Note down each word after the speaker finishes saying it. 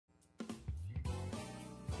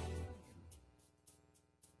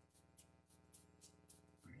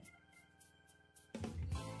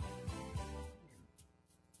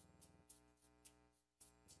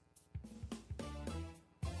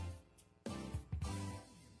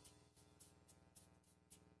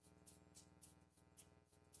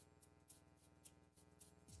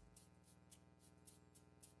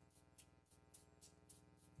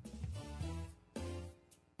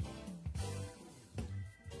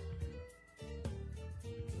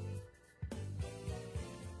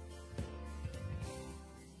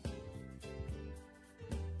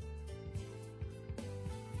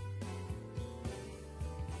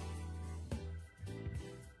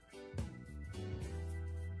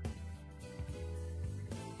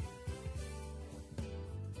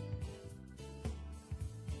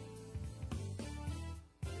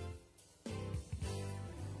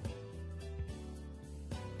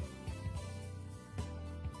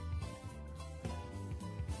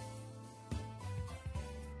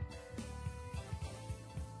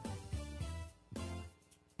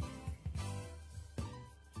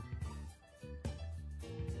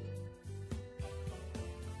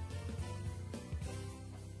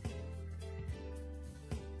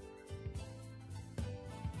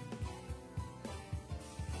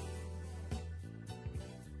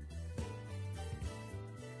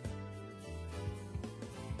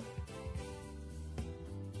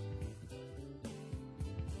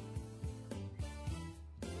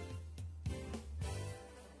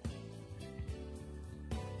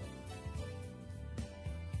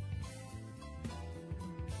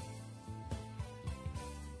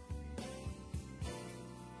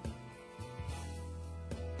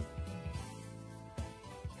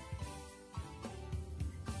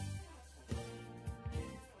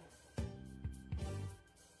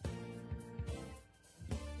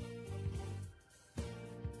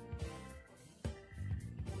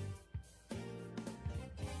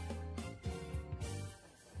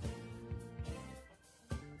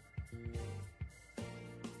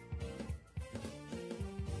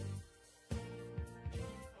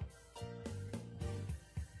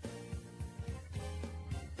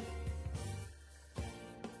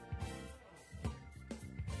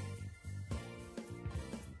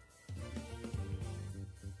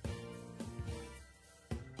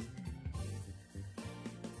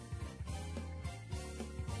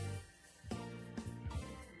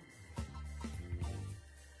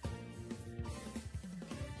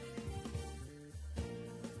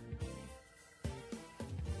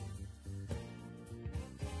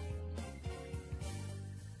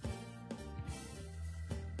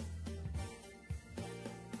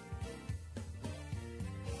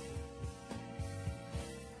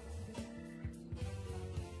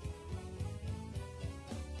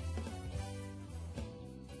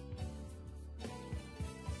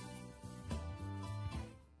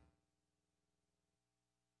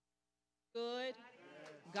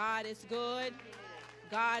God is good.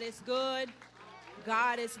 God is good.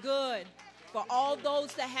 God is good. For all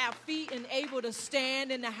those that have feet and able to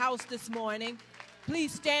stand in the house this morning,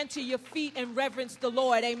 please stand to your feet and reverence the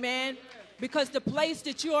Lord. Amen. Because the place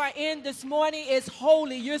that you are in this morning is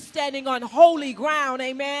holy. You're standing on holy ground.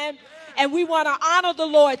 Amen. And we want to honor the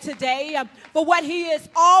Lord today for what he has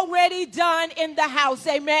already done in the house.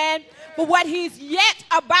 Amen. For what he's yet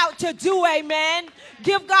about to do. Amen.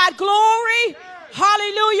 Give God glory.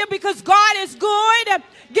 Hallelujah. Because God is good.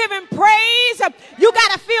 Give him praise. You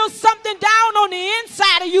got to feel something down on the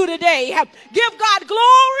inside of you today. Give God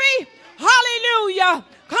glory. Hallelujah.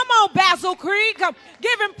 Come on, Bazzel Creek.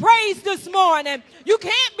 Give him praise this morning. You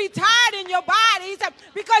can't be tired in your bodies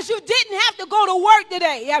because you didn't have to go to work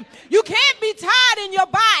today. You can't be tired in your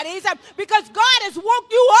bodies because God has woke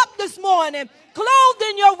you up this morning, clothed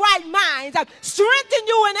in your right minds, strengthened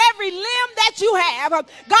you in every limb that you have.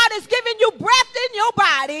 God has given you breath in your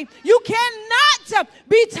body. You cannot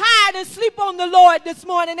be tired and sleep on the Lord this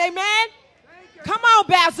morning. Amen. Come on,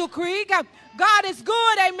 Bazzel Creek. God is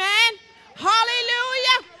good. Amen.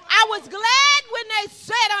 Hallelujah. I was glad when they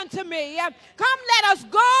said unto me, come, let us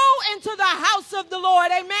go into the house of the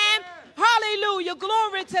Lord. Amen. Hallelujah.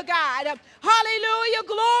 Glory to God. Hallelujah.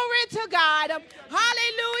 Glory to God.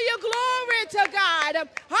 Hallelujah. Glory to God.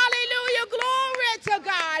 Hallelujah. Glory to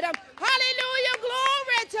God. Hallelujah.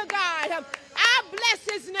 Glory to God. I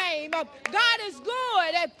bless his name. God is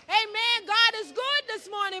good. Amen. God is good this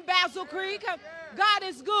morning, Bazzel Creek. God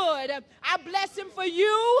is good. I bless him for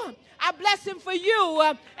you. I bless him for you.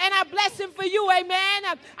 And I bless him for you. Amen.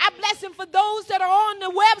 I bless him for those that are on the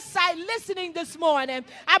website listening this morning.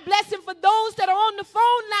 I bless him for those that are on the phone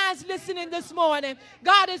lines listening this morning.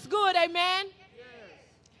 God is good. Amen.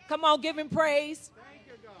 Come on, give him praise.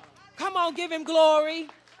 Come on, give him glory.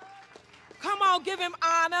 Come on, give him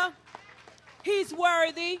honor. He's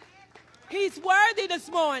worthy. He's worthy this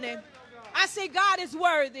morning. I say God is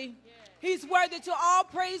worthy. He's worthy to all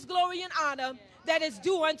praise, glory, and honor that is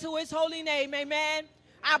due unto his holy name. Amen.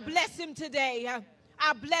 I bless him today.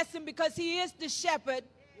 I bless him because he is the shepherd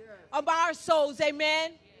of our souls.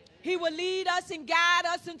 Amen. He will lead us and guide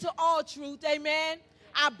us into all truth. Amen.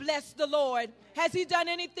 I bless the Lord. Has he done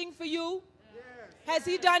anything for you? Has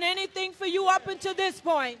he done anything for you up until this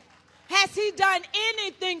point? Has he done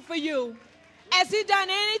anything for you? Has he done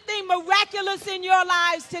anything miraculous in your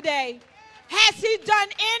lives today? Has he done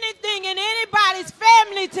anything in anybody's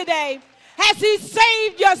family today? Has he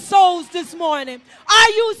saved your souls this morning? Are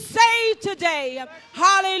you saved today?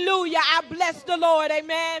 Hallelujah. I bless the Lord.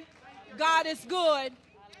 Amen. God is good.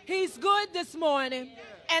 He's good this morning.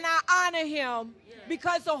 And I honor him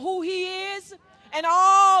because of who he is and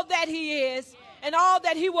all that he is and all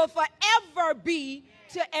that he will forever be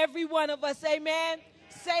to every one of us. Amen.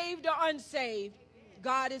 Saved or unsaved,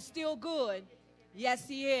 God is still good. Yes,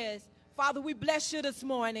 he is. Father, we bless you this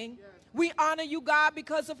morning. We honor you, God,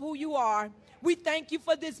 because of who you are. We thank you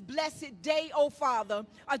for this blessed day, oh Father,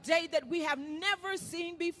 a day that we have never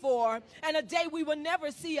seen before and a day we will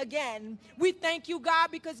never see again. We thank you,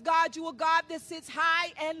 God, because, God, you are God that sits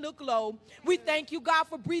high and look low. We thank you, God,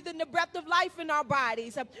 for breathing the breath of life in our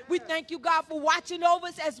bodies. We thank you, God, for watching over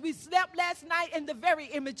us as we slept last night in the very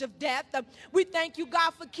image of death. We thank you,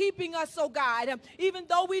 God, for keeping us, oh God, even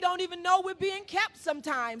though we don't even know we're being kept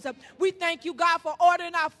sometimes. We thank you, God, for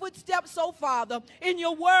ordering our footsteps, oh Father, in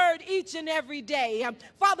your word each and every day.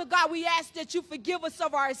 Father God, we ask that you forgive us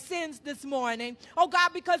of our sins this morning. Oh God,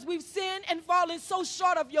 because we've sinned and fallen so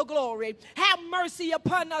short of your glory. Have mercy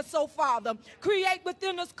upon us, oh Father. Create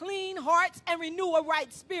within us clean hearts and renew a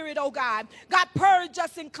right spirit, oh God. God, purge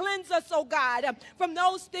us and cleanse us, oh God, from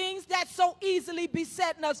those things that so easily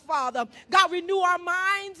beset us, Father. God, renew our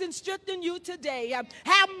minds and strengthen you today.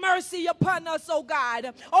 Have mercy upon us, oh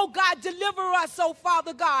God. Oh God, deliver us, oh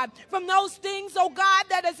Father God, from those things, oh God,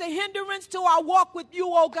 that is a hindrance to our walk with you,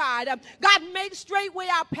 oh God. God, make straightway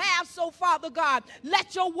our paths, oh Father God.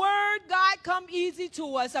 Let your word, God, come easy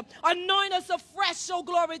to us. Anoint us afresh, oh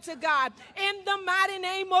glory to God. In the mighty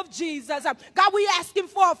name of Jesus. God, we asking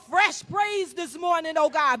for a fresh praise this morning, oh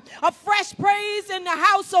God. A fresh praise in the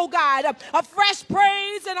house, oh God. A fresh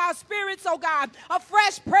praise in our spirits, oh God. A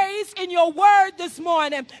fresh praise in your word this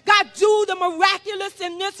morning. God, do the miraculous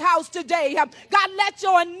in this house today. God, let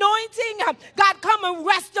your anointing, God, come and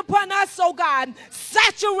rest upon us, oh God.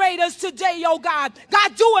 Saturate us today, oh God.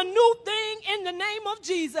 God, do a new thing in the name of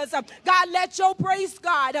Jesus. God, let your praise,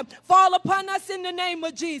 God, fall upon us in the name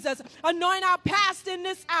of Jesus. Anoint our pastor in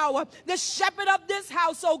this hour, the shepherd of this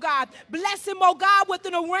house, oh God. Bless him, oh God, with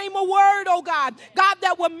an rhema word, oh God. God,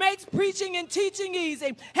 that will make preaching and teaching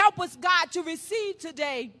easy. Help us, God, to receive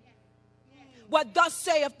today what thus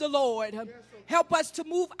saith the Lord. Help us to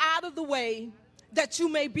move out of the way that you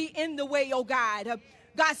may be in the way, oh God.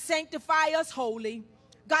 God, sanctify us holy.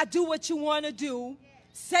 God, do what you want to do.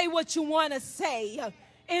 Say what you want to say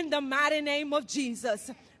in the mighty name of Jesus.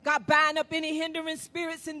 God, bind up any hindering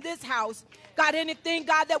spirits in this house. God, anything,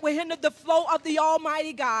 God, that will hinder the flow of the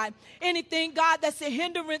Almighty God. Anything, God, that's a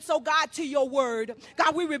hindrance, oh God, to your word.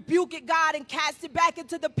 God, we rebuke it, God, and cast it back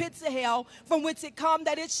into the pits of hell from whence it come,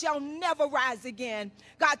 that it shall never rise again.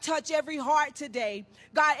 God, touch every heart today.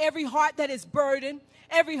 God, every heart that is burdened.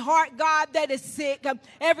 Every heart, God, that is sick.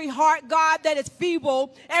 Every heart, God, that is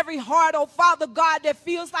feeble. Every heart, oh Father God, that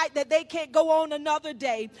feels like that they can't go on another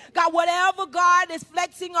day. God, whatever, God, is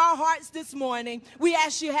flexing our hearts this morning, we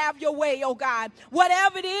ask you have your way, oh God.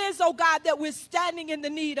 Whatever it is, oh God, that we're standing in the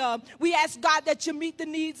need of, we ask, God, that you meet the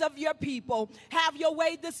needs of your people. Have your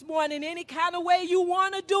way this morning, any kind of way you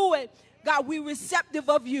want to do it. God, we're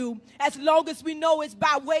receptive of you as long as we know it's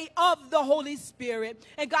by way of the Holy Spirit.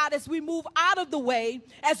 And God, as we move out of the way,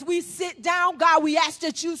 as we sit down, God, we ask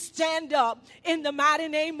that you stand up in the mighty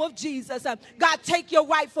name of Jesus. God, take your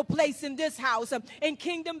rightful place in this house, in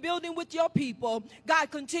kingdom building with your people.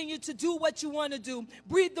 God, continue to do what you want to do.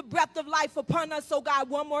 Breathe the breath of life upon us, oh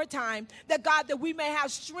God, one more time. That, God, that we may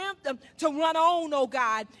have strength to run on, oh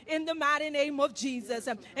God, in the mighty name of Jesus.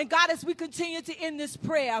 And God, as we continue to end this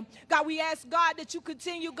prayer, God, we ask, God, that you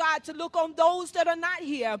continue, God, to look on those that are not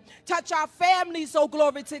here. Touch our families, oh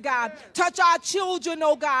glory to God. Touch our children,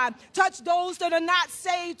 oh God. Touch those that are not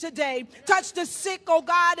saved today. Touch the sick, oh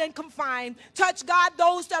God, and confined. Touch, God,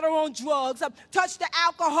 those that are on drugs. Touch the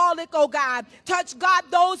alcoholic, oh God. Touch, God,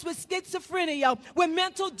 those with schizophrenia, with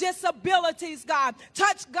mental disabilities, God.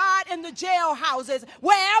 Touch, God, in the jailhouses.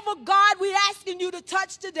 Wherever, God, we're asking you to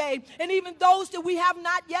touch today, and even those that we have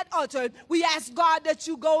not yet uttered, we ask, God, that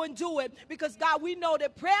you go and do it. Because, God, we know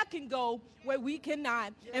that prayer can go where we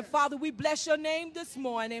cannot. Yes. And, Father, we bless your name this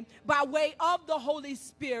morning by way of the Holy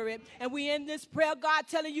Spirit. And we end this prayer, God,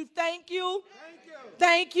 telling you thank you.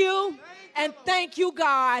 Thank you. And thank you,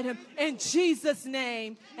 God. In Jesus'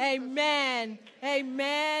 name, amen.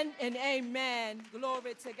 Amen and amen.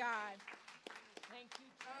 Glory to God. Thank you.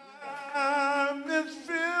 I'm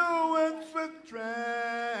filled with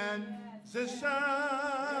transition.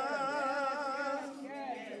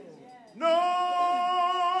 No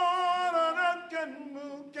one can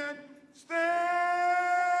move, can stand.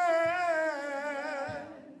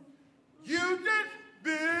 You just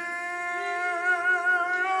build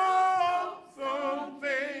some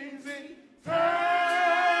things eternal.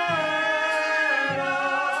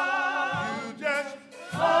 You just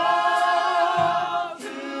hold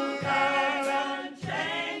to that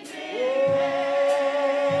unchanging hand.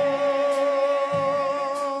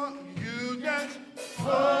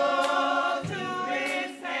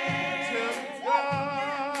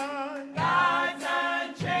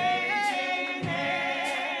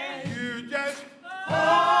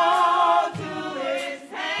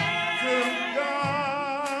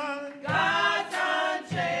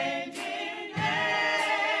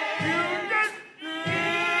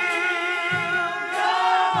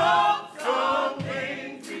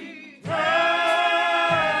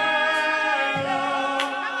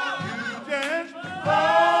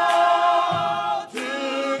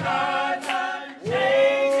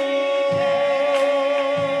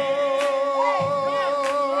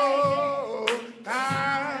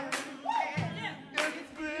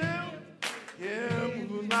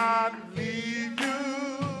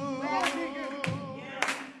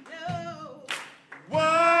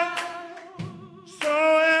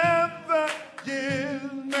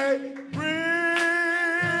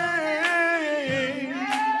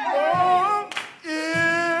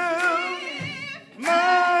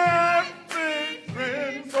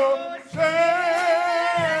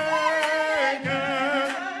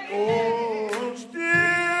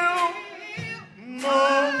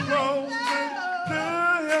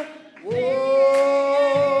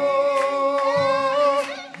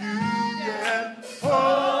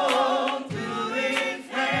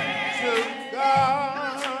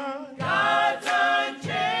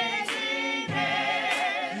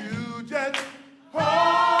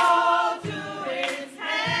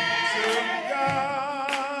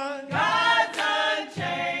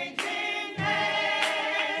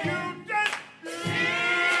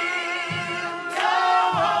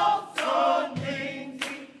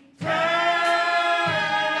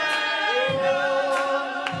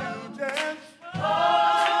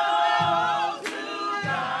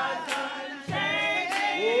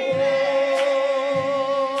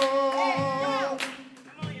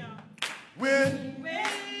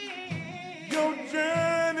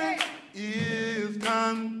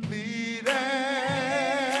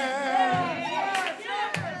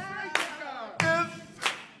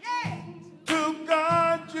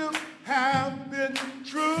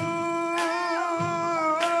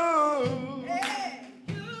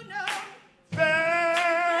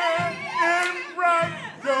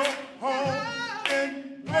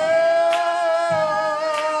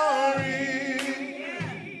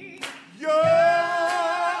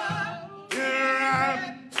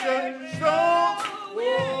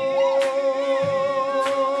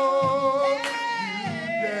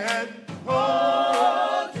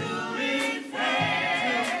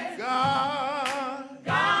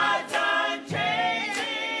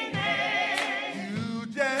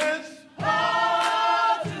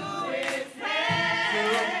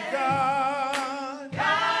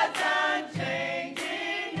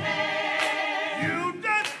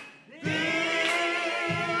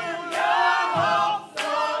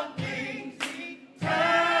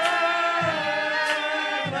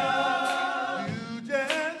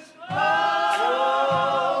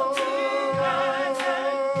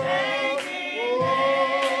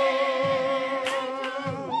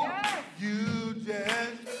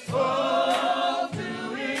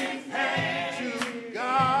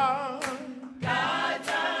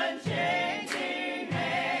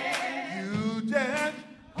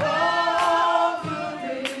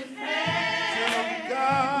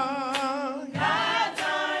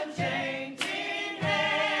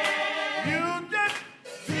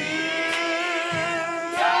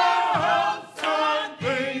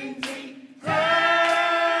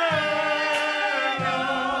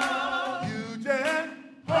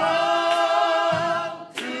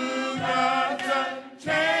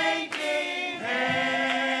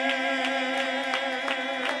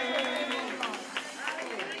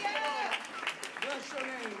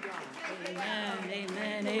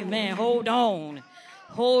 Amen. Hold on.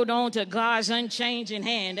 Hold on to God's unchanging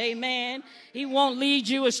hand. Amen. He won't lead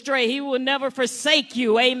you astray. He will never forsake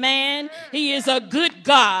you. Amen. He is a good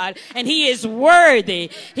God, and he is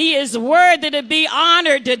worthy. He is worthy to be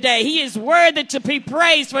honored today. He is worthy to be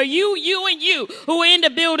praised for you and you who are in the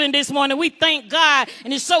building this morning. We thank God,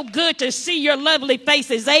 and it's so good to see your lovely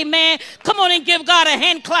faces. Amen. Come on and give God a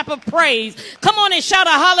hand clap of praise. Come on and shout a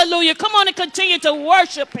hallelujah. Come on and continue to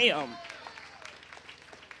worship him.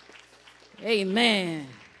 Amen.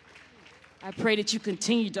 I pray that you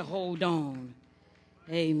continue to hold on.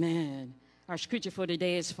 Amen. Our scripture for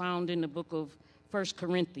today is found in the book of 1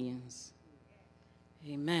 Corinthians.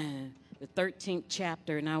 Amen. The 13th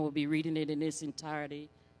chapter, and I will be reading it in its entirety,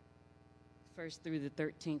 first through the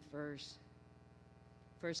 13th verse.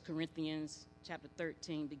 1 Corinthians chapter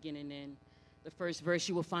 13, beginning in the first verse,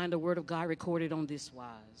 you will find the word of God recorded on this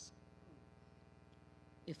wise.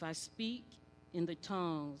 If I speak in the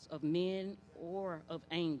tongues of men or of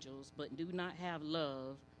angels, but do not have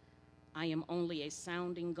love, I am only a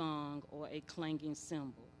sounding gong or a clanging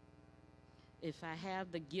cymbal. If I have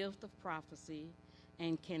the gift of prophecy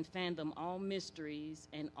and can fathom all mysteries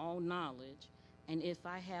and all knowledge, and if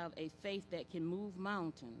I have a faith that can move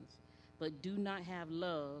mountains, but do not have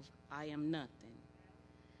love, I am nothing.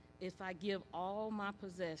 If I give all my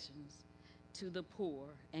possessions to the poor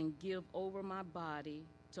and give over my body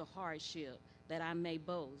to hardship, that I may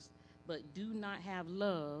boast, but do not have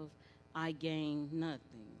love, I gain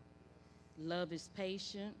nothing. Love is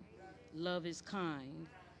patient. Love is kind.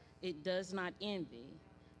 It does not envy.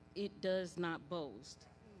 It does not boast.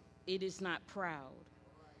 It is not proud.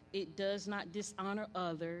 It does not dishonor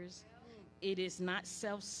others. It is not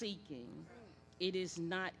self-seeking. It is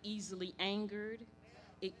not easily angered.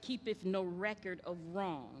 It keepeth no record of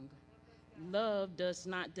wrong. Love does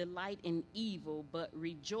not delight in evil, but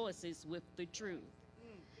rejoices with the truth.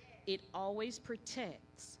 It always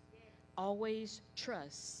protects, always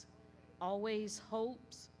trusts, always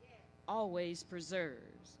hopes, always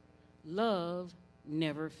preserves. Love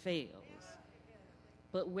never fails.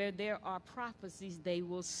 But where there are prophecies, they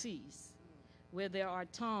will cease. Where there are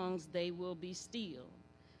tongues, they will be still.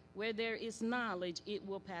 Where there is knowledge, it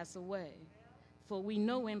will pass away. For we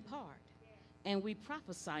know in part, and we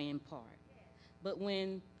prophesy in part. But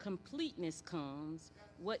when completeness comes,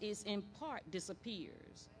 what is in part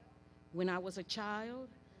disappears. When I was a child,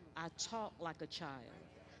 I talked like a child.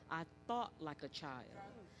 I thought like a child.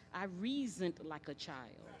 I reasoned like a child.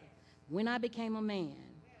 When I became a man,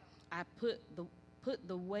 I put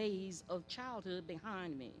the ways of childhood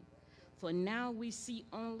behind me. For now we see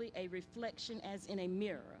only a reflection as in a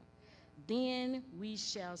mirror. Then we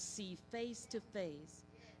shall see face to face.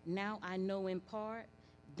 Now I know in part,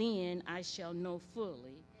 then I shall know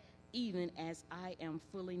fully, even as I am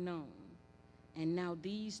fully known. And now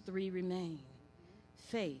these three remain: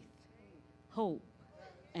 faith, hope,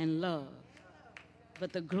 and love.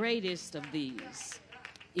 But the greatest of these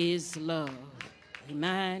is love.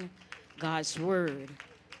 Amen. God's word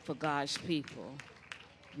for God's people.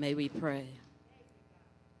 May we pray.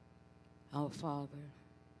 Our Father,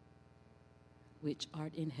 which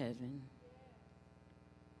art in heaven,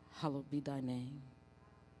 hallowed be thy name.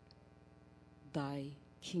 Thy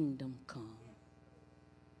kingdom come.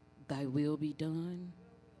 Thy will be done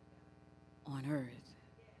on earth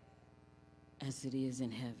as it is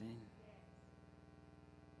in heaven.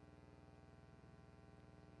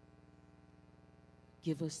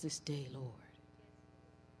 Give us this day, Lord,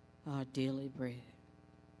 our daily bread.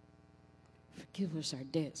 Forgive us our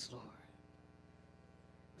debts, Lord.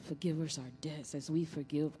 Forgive us our debts as we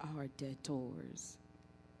forgive our debtors.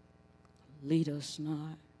 Lead us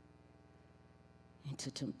not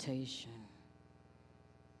into temptation.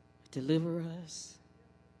 Deliver us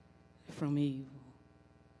from evil.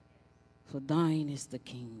 For thine is the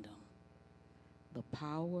kingdom, the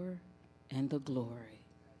power, and the glory,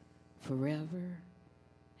 forever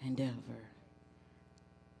and ever.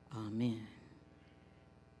 Amen.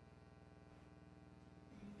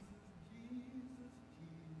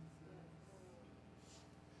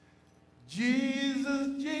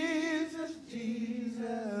 Jesus, Jesus,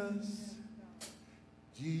 Jesus.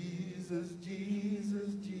 Jesus,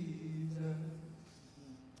 Jesus, Jesus.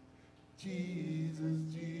 Jesus,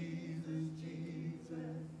 Jesus,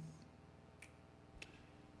 Jesus.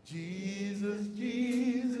 Jesus,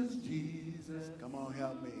 Jesus, Jesus. Come on,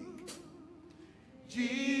 help me.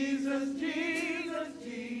 Jesus, Jesus,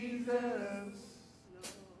 Jesus.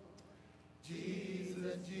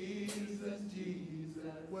 Jesus, Jesus,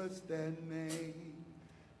 Jesus. What's that name?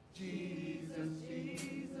 Jesus,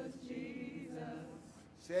 Jesus, Jesus.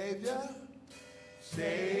 Savior,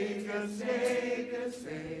 Savior, Savior,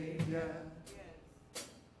 Savior.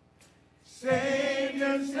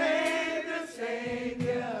 Savior, Savior,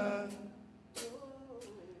 Savior.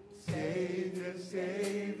 Savior,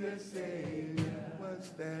 Savior, Savior. What's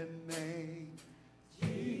that name?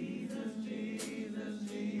 Jesus, Jesus,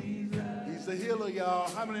 Jesus. He's a healer, y'all.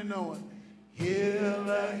 How many know him?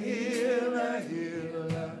 Healer, healer,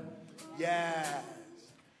 healer. Yes.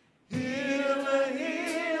 Healer,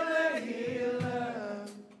 healer, healer.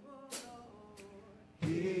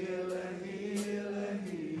 Healer, healer,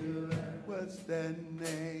 healer. What's that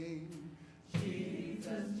name?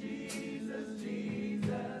 Jesus, Jesus,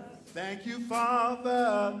 Jesus. Thank you,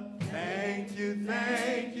 Father. Thank you,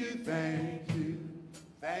 thank you, thank you.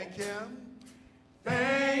 Thank him.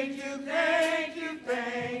 Thank you, thank you,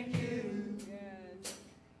 thank you.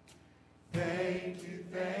 Thank you,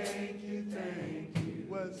 thank you, thank you.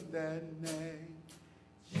 What's that name?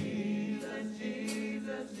 Jesus,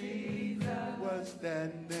 Jesus, Jesus. What's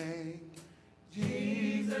that name?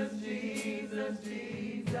 Jesus, Jesus,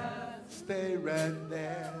 Jesus. Stay right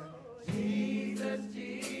there. Jesus,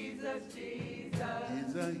 Jesus, Jesus.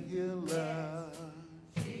 He's a healer.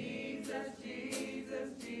 Jesus, Jesus,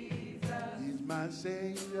 Jesus. He's my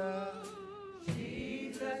Savior.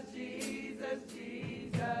 Jesus, Jesus,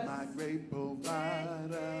 Jesus. My great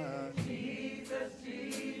provider. Jesus,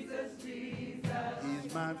 Jesus, Jesus.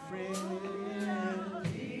 He's my friend.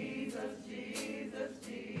 Jesus, Jesus,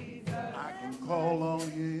 Jesus. I can call on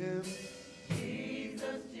him.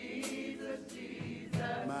 Jesus, Jesus,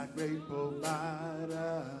 Jesus. My great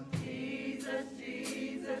provider. Jesus,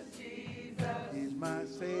 Jesus, Jesus. He's my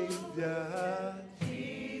Savior.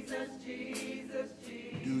 Jesus, Jesus,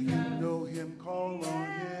 Jesus. Do you know him? Call on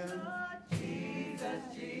him. Jesus,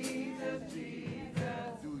 Jesus,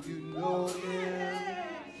 Jesus. Do you know him?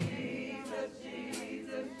 Jesus,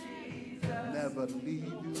 Jesus, Jesus. Never leave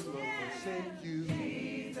you or forsake you.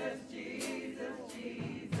 Jesus, Jesus,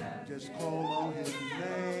 Jesus. Just call on his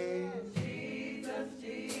name. Jesus,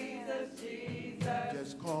 Jesus, Jesus.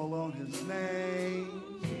 Just call on his name.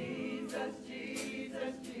 Jesus,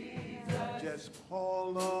 Jesus, Jesus. Just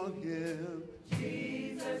call on him.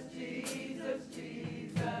 Jesus, Jesus,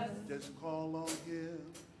 Jesus. Just call on him.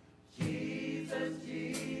 Jesus,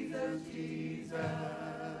 Jesus, Jesus.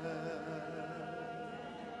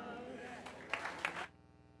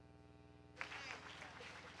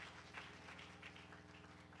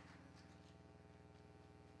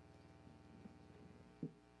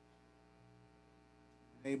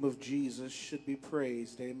 The name of Jesus should be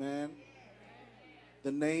praised. Amen.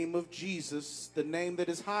 The name of Jesus, the name that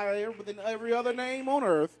is higher than every other name on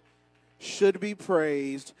earth, should be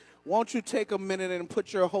praised. Won't you take a minute and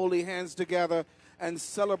put your holy hands together and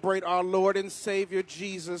celebrate our Lord and Savior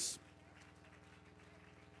Jesus?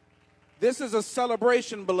 This is a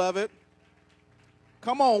celebration, beloved.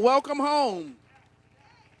 Come on, welcome home.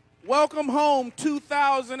 Welcome home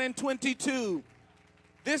 2022.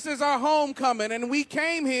 This is our homecoming, and we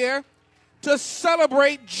came here to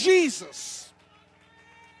celebrate Jesus.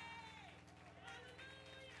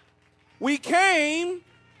 We came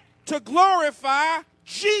to glorify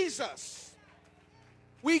Jesus.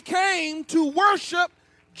 We came to worship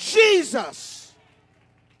Jesus.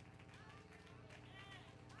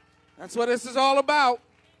 That's what this is all about.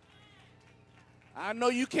 I know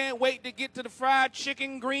you can't wait to get to the fried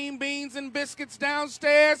chicken, green beans, and biscuits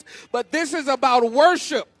downstairs, but this is about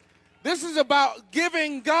worship. This is about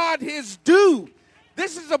giving God his due.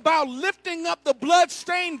 This is about lifting up the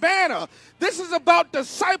bloodstained banner. This is about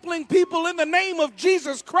discipling people in the name of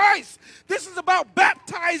Jesus Christ. This is about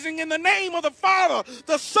baptizing in the name of the Father,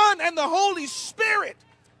 the Son, and the Holy Spirit.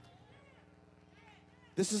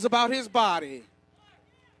 This is about his body.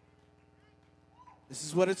 This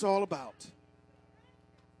is what it's all about.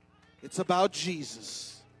 It's about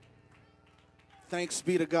Jesus. Thanks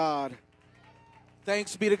be to God.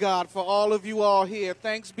 Thanks be to God for all of you all here.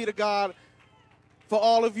 Thanks be to God for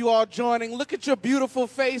all of you all joining. Look at your beautiful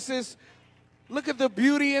faces. Look at the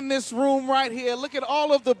beauty in this room right here. Look at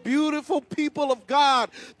all of the beautiful people of God,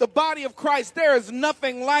 the body of Christ. There is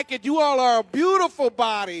nothing like it. You all are a beautiful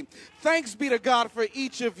body. Thanks be to God for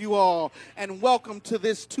each of you all, and welcome to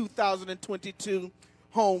this 2022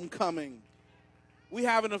 homecoming. We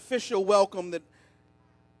have an official welcome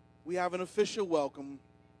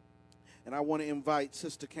and I want to invite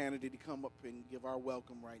Sister Kennedy to come up and give our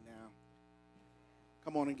welcome right now.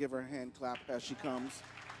 Come on and give her a hand clap as she comes.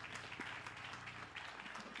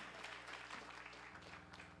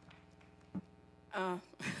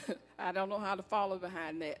 I don't know how to follow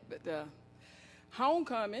behind that, but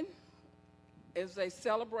homecoming is a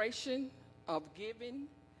celebration of giving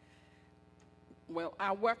Well,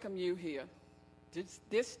 I welcome you here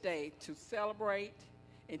this day to celebrate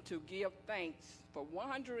and to give thanks for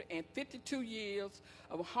 152 years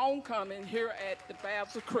of homecoming here at the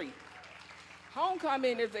Bazzel Creek.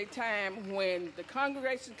 Homecoming is a time when the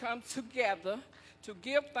congregation comes together to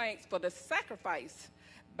give thanks for the sacrifice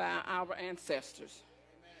by our ancestors.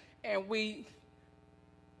 Amen.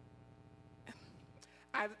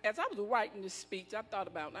 And as I was writing this speech, I thought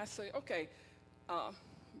about it, and I said, okay,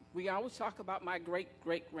 we always talk about my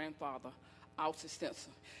great-great-grandfather, Austin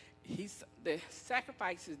Stinson. The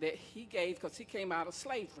sacrifices that he gave because he came out of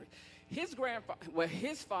slavery. His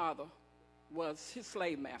father was his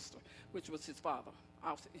slave master, which was his father.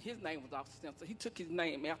 His name was Austin Stinson. He took his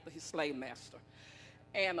name after his slave master.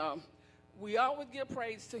 And we always give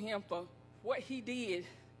praise to him for what he did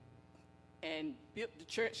and built the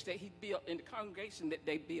church that he built and the congregation that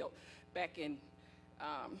they built back in,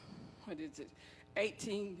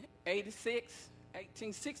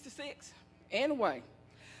 1866? Anyway,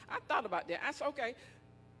 I thought about that. I said, okay,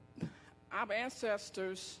 our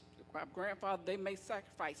ancestors, our grandfather, they made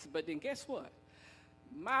sacrifices, but then guess what?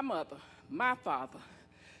 My mother, my father,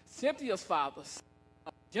 Cynthia's father,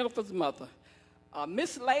 Jennifer's mother,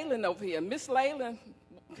 Miss Leyland over here. Miss Leyland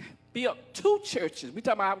built 2 churches. We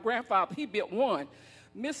talking about our grandfather, he built 1.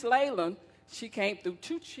 Miss Leyland, she came through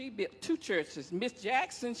she built 2 churches. Miss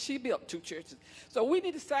Jackson, she built 2 churches. So we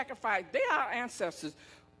need to sacrifice. They are our ancestors.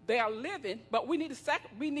 They are living, but we need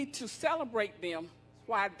to celebrate them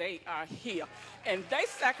while they are here. And they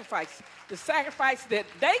sacrificed. The sacrifice that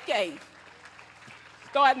they gave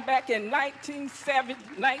starting back in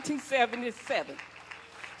 1977.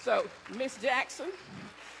 So Miss Jackson,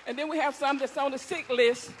 and then we have some that's on the sick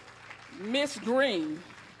list, Miss Green.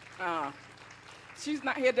 She's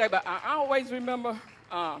not here today, but I always remember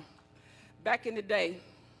back in the day,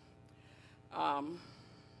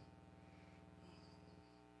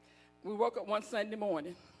 we woke up one Sunday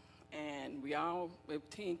morning, and we were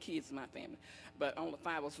 10 kids in my family, but only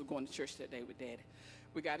 5 of us were going to church that day with Daddy.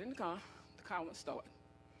 We got in the car wouldn't start.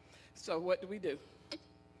 So what do?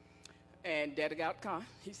 And Daddy got out the car.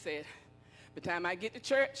 He said, by the time I get to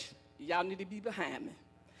church, y'all need to be behind me.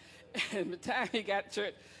 And by the time he got to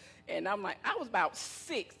church, and I'm like, I was about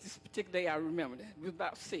 6 this particular day, I remember that. It was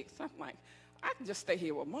about 6. I'm like, I can just stay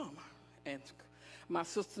here with Mama. And my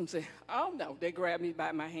sister said, oh, no. They grabbed me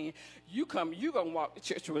by my hand. You going to walk to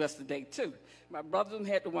church with us today, too. My brother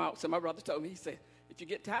had to walk, so my brother told me, he said, if you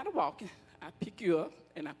get tired of walking, I pick you up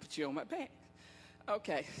and I put you on my back.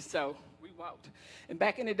 Okay, so we walked. And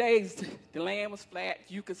back in the days, the land was flat.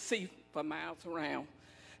 You could see for miles around.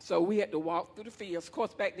 So we had to walk through the fields. Of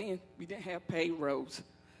course, back then, we didn't have paved roads.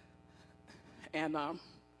 And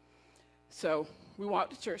so we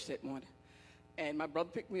walked to church that morning. And my brother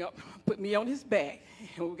picked me up, put me on his back. And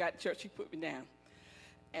when we got to church, he put me down.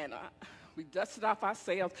 And we dusted off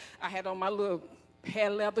ourselves. I had on my little pair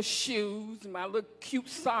leather shoes and my little cute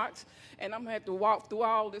socks. And I'm going to have to walk through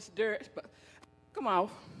all this dirt. But come on.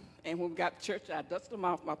 And when we got to church, I dusted them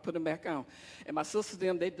off and I put them back on. And my sisters,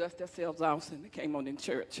 they dusted themselves off and they came on in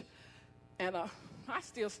church. And I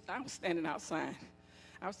was standing outside.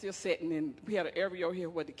 I was still sitting, and we had an area here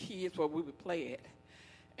where the kids, where we would play at.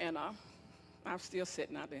 And I was still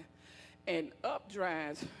sitting out there. And up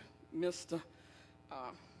drives Mr.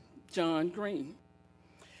 John Green.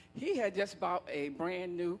 He had just bought a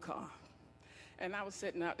brand new car. And I was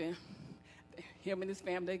sitting out there. Him and his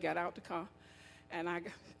family, they got out the car. And I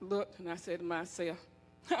looked, and I said to myself,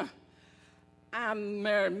 I'm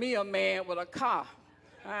marrying me a man with a car.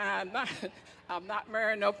 I'm not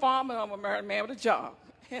marrying no farmer. I'm going to marry a man with a job.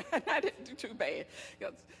 I didn't do too bad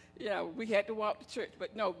because, we had to walk to church.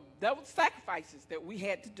 But, no, that was sacrifices that we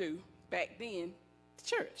had to do back then to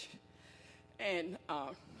church. And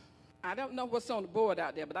I don't know what's on the board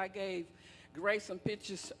out there, but I gave Grace some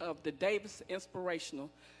pictures of the Davis Inspirational.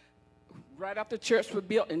 Right after church was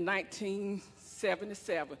built in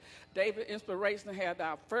 1977. Davis Inspirational had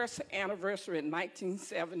our first anniversary in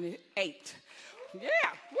 1978. Yeah,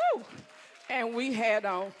 woo! And we had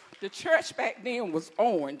the church back then was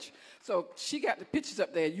orange. So she got the pictures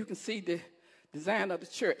up there. You can see the design of the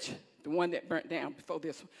church, the one that burnt down before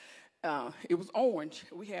this one. It was orange.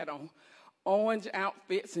 We had on orange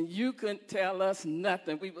outfits, and you couldn't tell us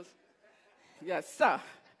nothing. We was, yes, sir.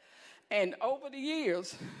 And over the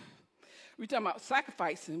years, we talking about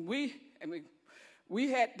sacrificing. We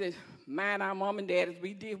had to mind our mom and dad as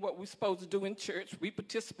we did what we were supposed to do in church. We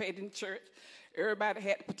participated in church. Everybody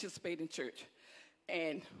had to participate in church.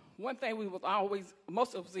 And one thing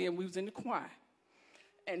most of us we was in the choir.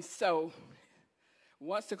 And so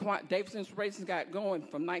once the choir, Davis Inspirations got going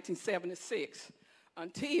from 1976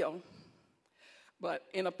 until But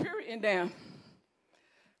in a period in there,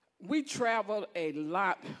 we traveled a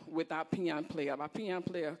lot with our piano player. Our piano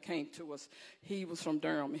player came to us. He was from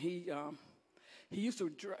Durham. He used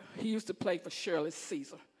to play for Shirley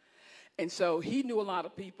Caesar. And so he knew a lot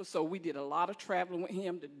of people, so we did a lot of traveling with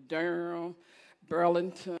him to Durham,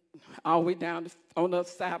 Burlington, all the way down on the other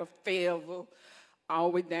side of Fayetteville, all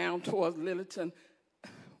the way down towards Littleton.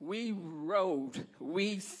 We rode,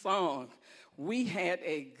 we sung, we had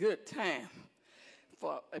a good time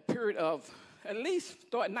for a period of at least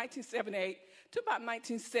starting 1978 to about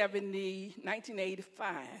 1970,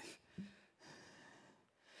 1985.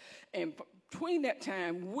 And between that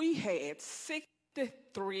time, we had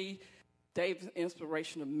 63 David's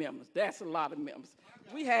Inspirational members. That's a lot of members.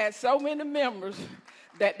 We had so many members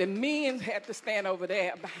that the men had to stand over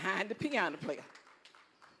there behind the piano player.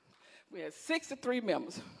 We had 63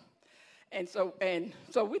 members. And so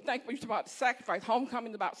we think we're about sacrifice.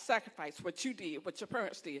 Homecoming is about sacrifice, what you did, what your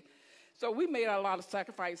parents did. So we made a lot of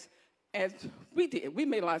sacrifice as we did. We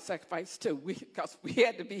made a lot of sacrifice too, because we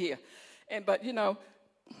had to be here. But you know,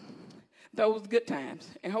 those good times,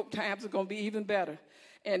 and hope times are going to be even better.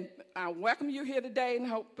 And I welcome you here today, and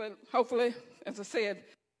hopefully, as I said,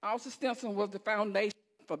 Austin Stinson was the foundation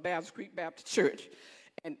for Bazzel Creek Baptist Church.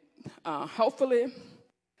 And hopefully,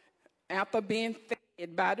 after being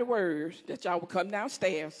fed by the word, that y'all will come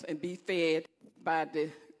downstairs and be fed by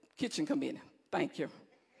the kitchen committee. Thank you.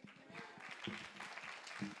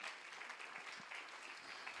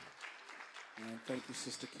 And thank you,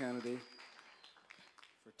 Sister Kennedy,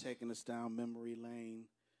 for taking us down memory lane.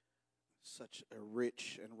 Such a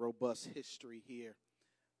rich and robust history here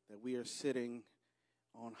that we are sitting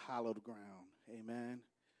on hallowed ground. Amen.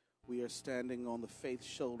 We are standing on the faith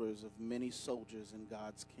shoulders of many soldiers in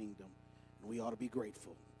God's kingdom. And we ought to be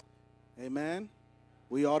grateful. Amen.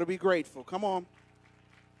 We ought to be grateful. Come on.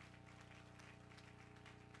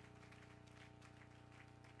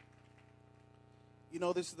 You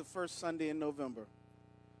know, this is the first Sunday in November,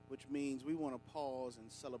 which means we want to pause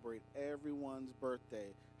and celebrate everyone's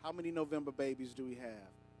birthday. How many November babies do we have?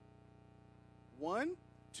 1,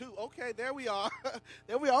 2. Okay, there we are.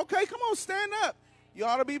 There we are. Okay, come on, stand up. You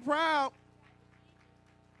ought to be proud.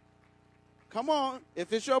 Come on.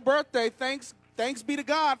 If it's your birthday, thanks be to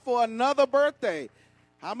God for another birthday.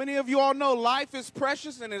 How many of you all know life is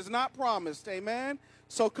precious and is not promised? Amen.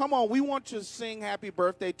 So come on, we want to sing happy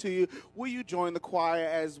birthday to you. Will you join the choir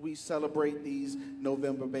as we celebrate these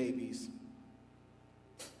November babies?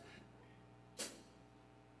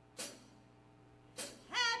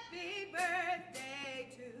 Happy birthday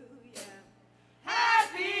to you.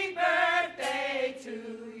 Happy birthday to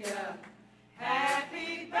you.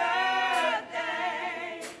 Happy birthday.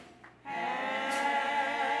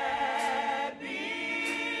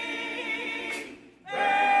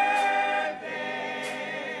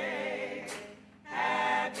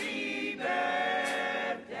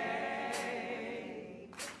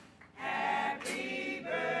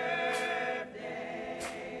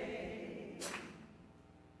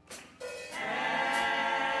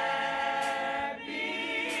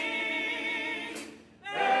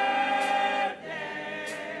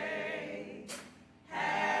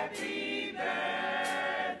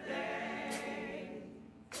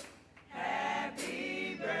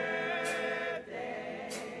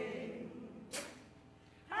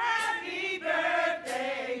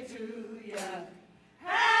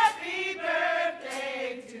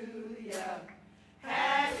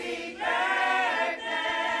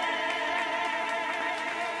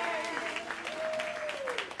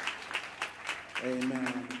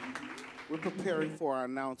 Amen. We're preparing for our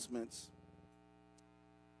announcements,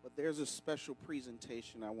 but there's a special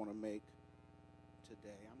presentation I want to make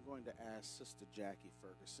today. I'm going to ask Sister Jackie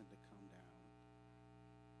Ferguson to come down.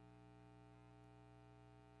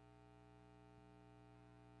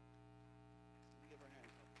 Give her a hand.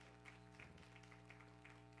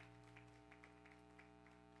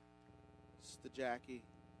 Sister Jackie,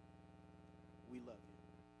 we love you.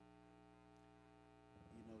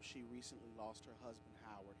 You know, she recently lost her husband,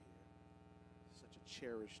 Howard, here. Such a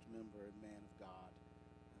cherished member and man of God.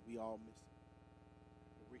 And we all miss him.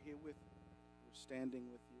 But we're here with you. We're standing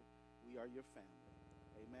with you. We are your family.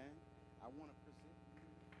 Amen. I want to present you.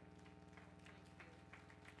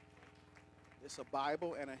 It's a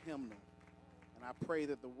Bible and a hymnal. And I pray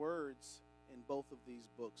that the words in both of these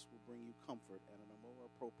books will bring you comfort at a more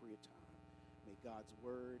appropriate time. May God's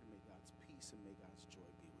word, may God's peace, and may God's joy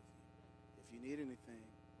be with you. If you need anything,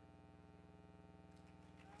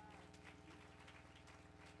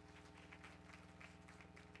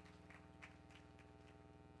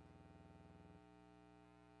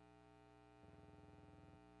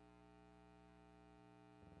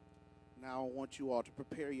 Now I want you all to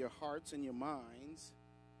prepare your hearts and your minds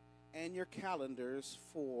and your calendars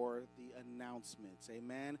for the announcements.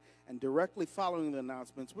 Amen. And directly following the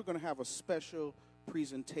announcements, we're going to have a special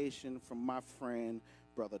presentation from my friend,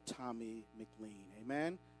 Brother Tommy McLean.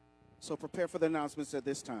 Amen. So prepare for the announcements at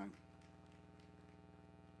this time.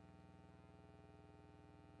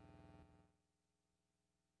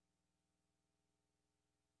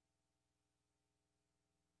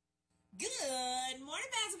 Good morning,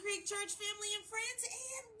 Bazzel Creek Church family and friends,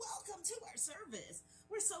 and welcome to our service.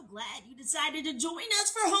 We're so glad you decided to join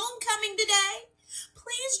us for homecoming today.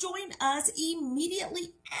 Please join us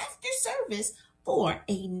immediately after service for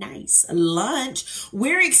a nice lunch.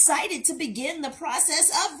 We're excited to begin the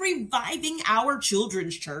process of reviving our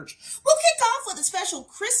children's church. We'll kick off with a special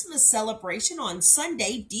Christmas celebration on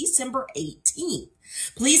Sunday, December 18th.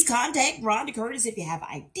 Please contact Rhonda Curtis if you have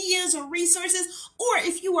ideas or resources, or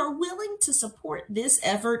if you are willing to support this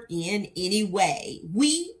effort in any way.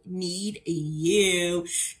 We need you.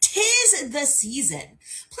 'Tis the season.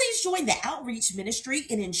 Please join the outreach ministry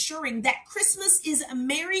in ensuring that Christmas is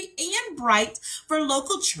merry and bright for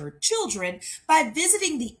local church children by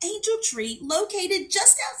visiting the Angel Tree located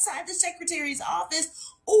just outside the secretary's office,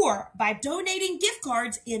 or by donating gift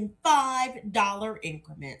cards in $5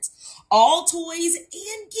 increments. All toys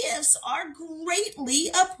and gifts are greatly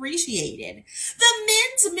appreciated. The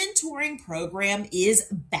men's mentoring program is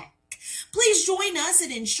back. Please join us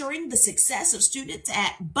in ensuring the success of students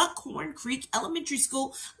at Buckhorn Creek Elementary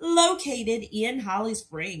School located in Holly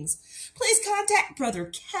Springs. Please contact Brother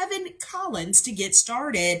Kevin Collins to get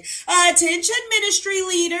started. Attention ministry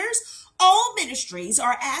leaders. All ministries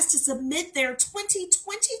are asked to submit their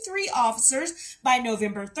 2023 officers by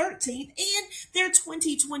November 13th and their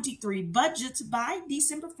 2023 budgets by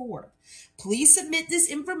December 4th. Please submit this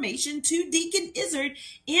information to Deacon Izzard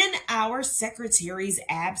in our secretary's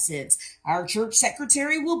absence. Our church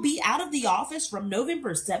secretary will be out of the office from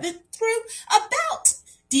November 7th through about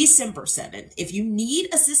December 7th. If you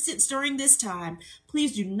need assistance during this time,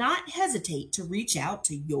 please do not hesitate to reach out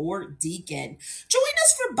to your deacon. Join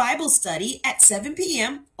us for Bible study at 7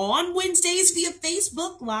 p.m. on Wednesdays via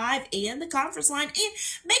Facebook Live and the conference line. And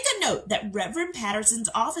make a note that Reverend Patterson's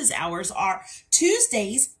office hours are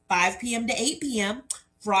Tuesdays, 5 p.m. to 8 p.m.,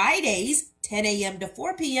 Fridays, 10 a.m. to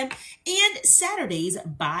 4 p.m., and Saturdays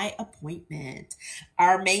by appointment.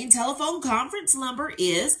 Our main telephone conference number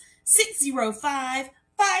is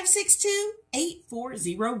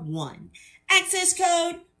 605-562-8401. Access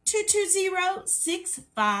code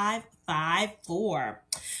 220-6554.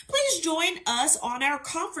 Please join us on our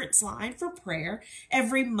conference line for prayer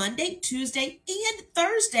every Monday, Tuesday, and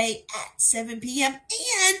Thursday at 7 p.m.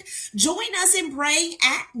 And join us in praying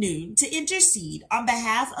at noon to intercede on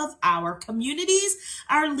behalf of our communities,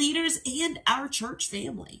 our leaders, and our church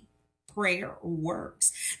family. Prayer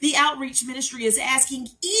works. The outreach ministry is asking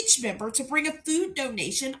each member to bring a food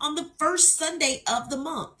donation on the first Sunday of the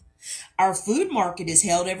month. Our food market is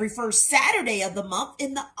held every first Saturday of the month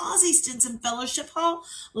in the Ozzie Stinson Fellowship Hall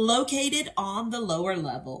located on the lower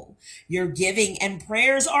level. Your giving and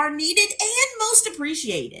prayers are needed and most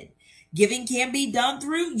appreciated. Giving can be done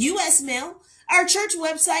through U.S. mail, our church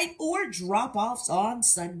website, or drop-offs on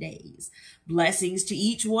Sundays. Blessings to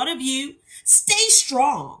each one of you. Stay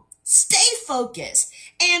strong, stay focused,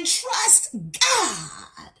 and trust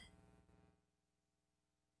God.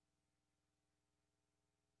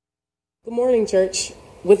 Good morning, church.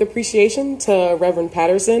 With appreciation to Reverend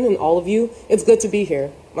Patterson and all of you, it's good to be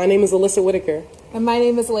here. My name is Alyssa Whitaker. And my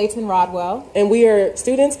name is Layton Rodwell. And we are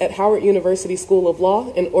students at Howard University School of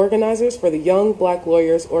Law and organizers for the Young Black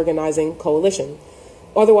Lawyers Organizing Coalition,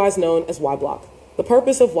 otherwise known as Y-Block. The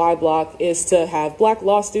purpose of Y-Block is to have black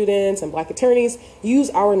law students and black attorneys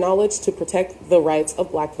use our knowledge to protect the rights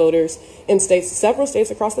of black voters in several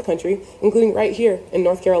states across the country, including right here in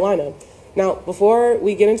North Carolina. Now, before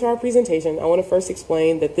we get into our presentation, I want to first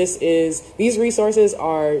explain that these resources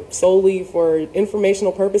are solely for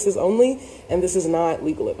informational purposes only, and this is not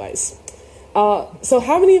legal advice. So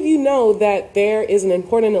how many of you know that there is an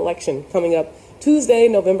important election coming up Tuesday,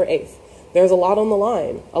 November 8th? There's a lot on the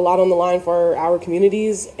line for our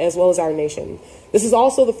communities as well as our nation. This is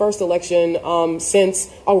also the first election since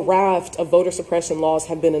a raft of voter suppression laws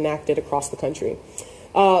have been enacted across the country.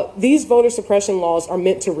 These voter suppression laws are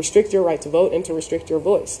meant to restrict your right to vote and to restrict your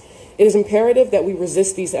voice. It is imperative that we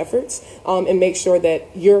resist these efforts and make sure that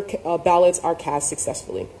your ballots are cast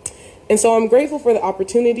successfully. And so I'm grateful for the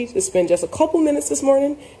opportunity to spend just a couple minutes this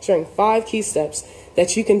morning sharing 5 key steps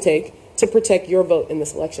that you can take to protect your vote in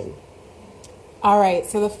this election. All right,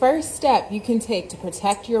 so the first step you can take to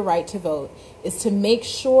protect your right to vote is to make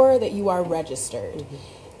sure that you are registered.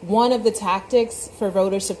 One of the tactics for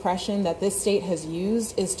voter suppression that this state has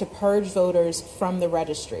used is to purge voters from the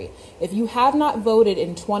registry. If you have not voted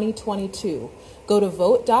in 2022, go to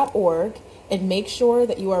vote.org and make sure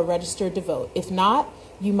that you are registered to vote. If not,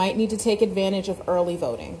 you might need to take advantage of early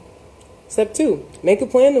voting. Step 2, make a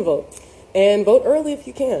plan to vote. And vote early if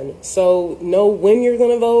you can. So know when you're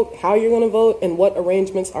going to vote, how you're going to vote, and what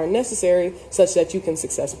arrangements are necessary such that you can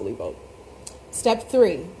successfully vote. Step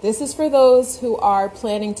 3, this is for those who are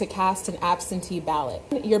planning to cast an absentee ballot.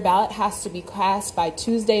 Your ballot has to be cast by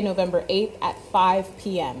Tuesday, November 8th at 5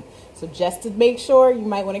 p.m. So just to make sure, you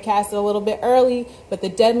might want to cast it a little bit early, but the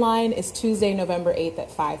deadline is Tuesday, November 8th at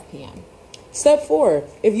 5 p.m. Step 4,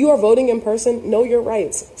 if you are voting in person, know your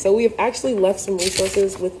rights. So we have actually left some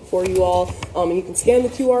resources for you all. You can scan the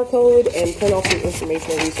QR code and print off some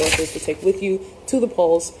informational resources to take with you to the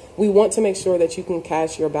polls. We want to make sure that you can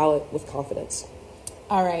cast your ballot with confidence.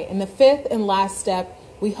 All right, and the 5th and last step,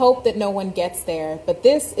 we hope that no one gets there, but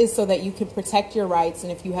this is so that you can protect your rights,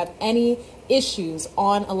 and if you have any issues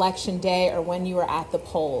on election day or when you are at the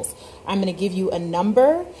polls, I'm going to give you a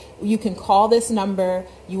number. You can call this number.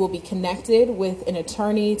 You will be connected with an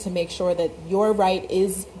attorney to make sure that your right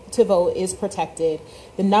to vote is protected.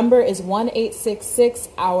 The number is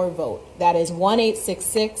 1-866-OUR-VOTE. That is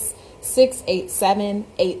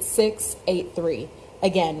 1-866-687-8683.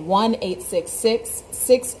 Again,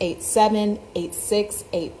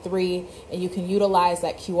 1-866-687-8683, and you can utilize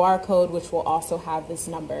that QR code, which will also have this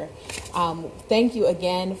number. Thank you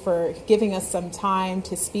again for giving us some time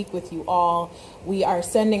to speak with you all. We are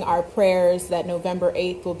sending our prayers that November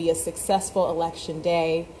 8th will be a successful election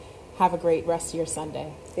day. Have a great rest of your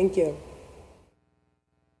Sunday. Thank you.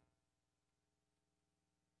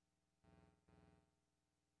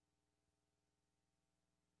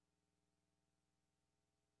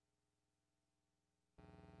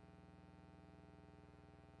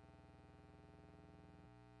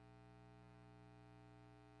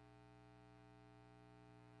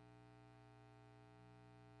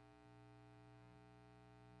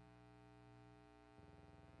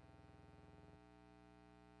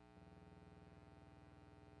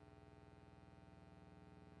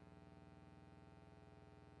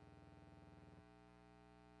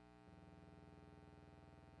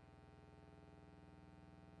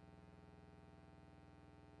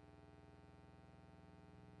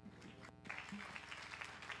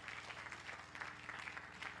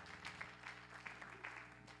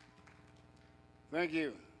 Thank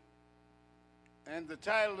you. And the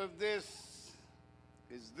title of this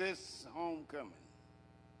is This Homecoming.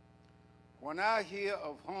 When I hear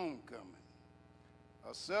of homecoming,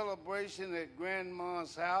 a celebration at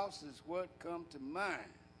Grandma's house is what comes to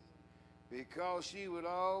mind, because she would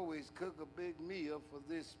always cook a big meal for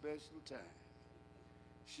this special time.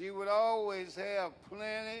 She would always have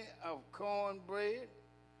plenty of cornbread,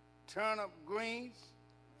 turnip greens,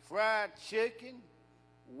 fried chicken,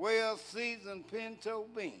 well-seasoned pinto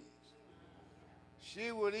beans.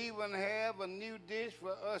 She would even have a new dish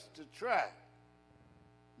for us to try.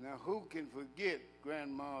 Now, who can forget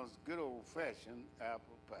Grandma's good old-fashioned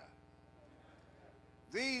apple pie?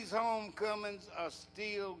 These homecomings are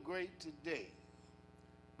still great today,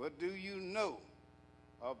 but do you know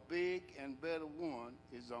a big and better one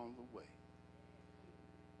is on the way?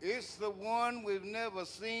 It's the one we've never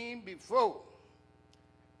seen before.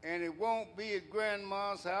 And it won't be at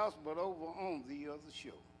Grandma's house, but over on the other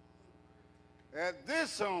shore. At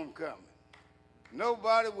this homecoming,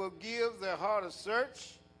 nobody will give their heart a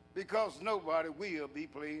search, because nobody will be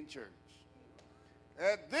playing church.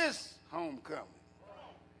 At this homecoming,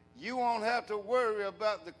 you won't have to worry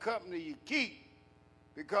about the company you keep,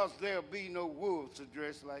 because there'll be no wolves to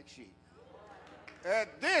dress like sheep.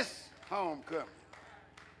 At this homecoming,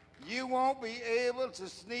 you won't be able to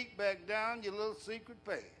sneak back down your little secret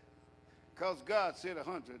path, because God said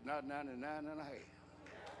 100, not 99 and a half.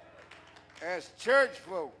 As church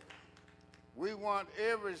folk, we want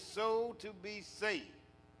every soul to be saved.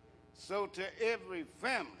 So to every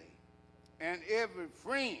family and every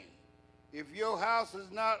friend, if your house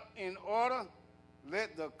is not in order,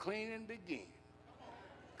 let the cleaning begin.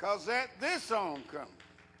 Because at this homecoming,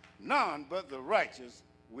 none but the righteous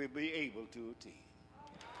will be able to attend.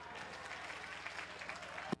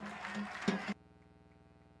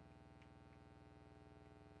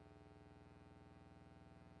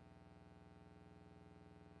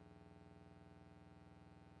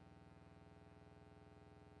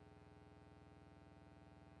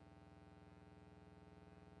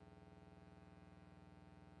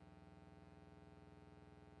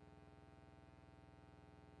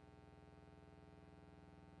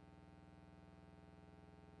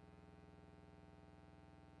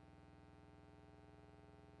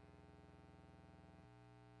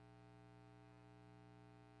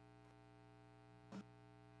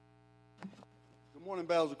 Good morning,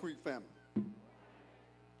 Bazzel Creek family.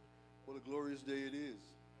 What a glorious day it is.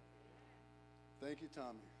 Thank you,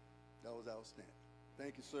 Tommy. That was outstanding.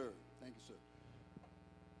 Thank you, sir. Thank you,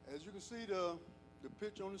 sir. As you can see, the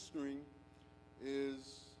picture on the screen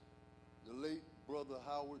is the late brother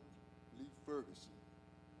Howard Lee Ferguson.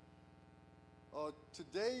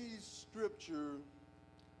 Today's scripture,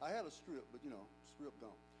 I had a script, but script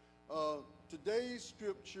gone. Today's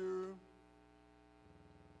scripture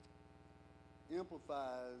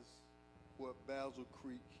amplifies what Bazzel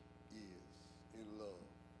Creek is in love.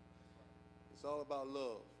 It's all about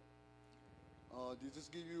love. To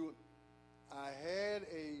just give you, I had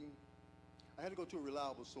to go to a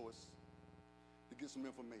reliable source to get some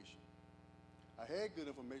information. I had good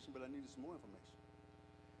information, but I needed some more information.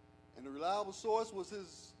 And the reliable source was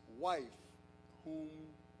his wife, whom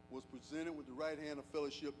was presented with the right hand of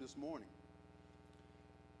fellowship this morning.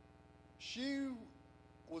 She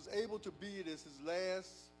was able to be at his last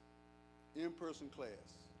in-person class.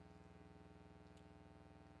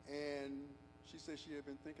 And she said she had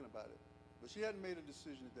been thinking about it, but she hadn't made a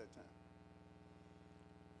decision at that time.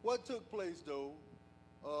 What took place, though,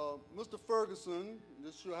 Mr. Ferguson,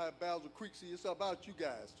 this shows how Bazzel Creek, see, it's about you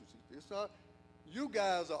guys. You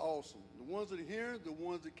guys are awesome. The ones that are here, the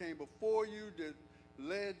ones that came before you, that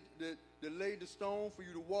laid the stone for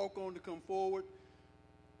you to walk on to come forward,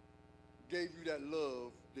 gave you that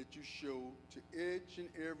love that you show to each and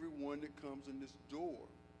every one that comes in this door,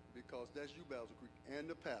 because that's you, Bazzel Creek, and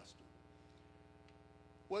the pastor.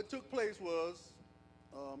 What took place was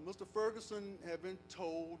Mr. Ferguson had been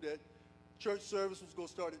told that church service was going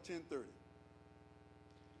to start at 10:30.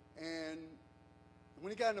 And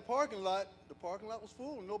when he got in the parking lot was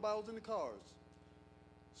full. Nobody was in the cars.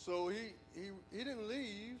 So he didn't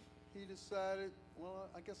leave. He decided, well,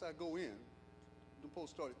 I guess I'll go in. The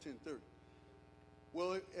post started at 10:30.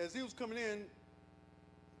 Well, as he was coming in,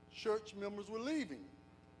 church members were leaving.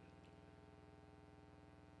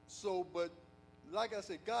 So, but like I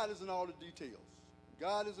said, God is in all the details.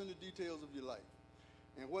 God is in the details of your life.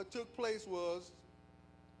 And what took place was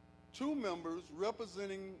two members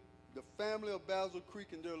representing the family of Bazzel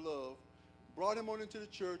Creek and their love brought him on into the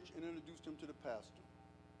church and introduced him to the pastor.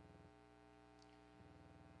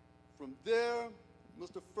 From there,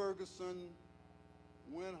 Mr. Ferguson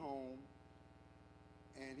went home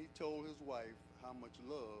and he told his wife how much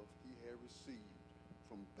love he had received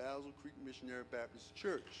from Bazzel Creek Missionary Baptist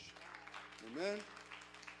Church. Amen.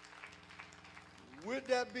 With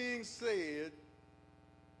that being said,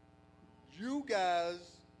 you guys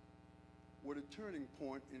were the turning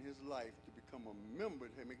point in his life to become a member,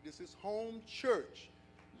 to make this his home church.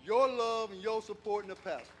 Your love and your support in the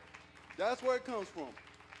pastor. That's where it comes from.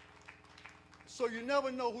 So you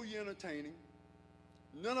never know who you're entertaining.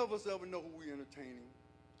 None of us ever know who we're entertaining.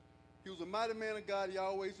 He was a mighty man of God. He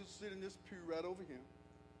always used to sit in this pew right over here.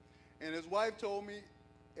 And his wife told me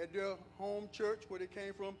at their home church where they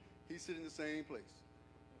came from, he sit in the same place.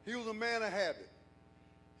 He was a man of habit.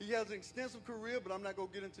 He has an extensive career, but I'm not going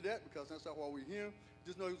to get into that because that's not why we're here.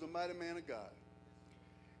 Just know he was a mighty man of God.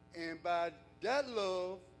 And by that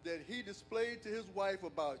love that he displayed to his wife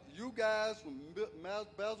about you guys from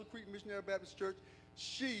Bazzel Creek Missionary Baptist Church,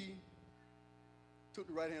 she took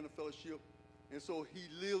the right hand of fellowship, and so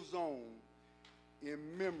he lives on in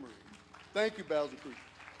memory. Thank you, Bazzel Creek.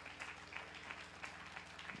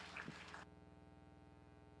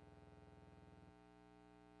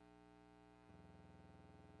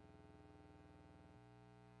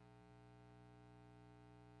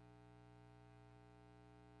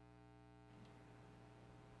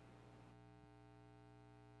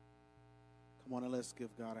 Come on and let's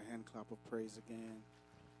give God a hand clap of praise again.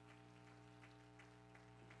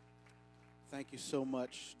 Thank you so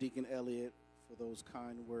much, Deacon Elliott, for those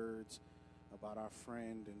kind words about our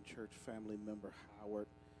friend and church family member, Howard,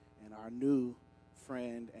 and our new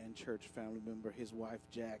friend and church family member, his wife,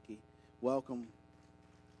 Jackie. Welcome.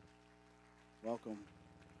 Welcome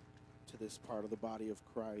to this part of the body of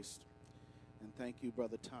Christ. And thank you,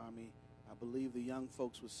 Brother Tommy. I believe the young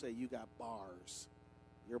folks would say you got bars.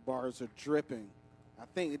 Your bars are dripping. I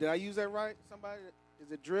think, did I use that right? Somebody,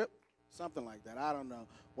 is it drip? Something like that. I don't know.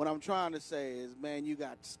 What I'm trying to say is, man, you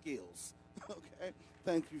got skills. Okay?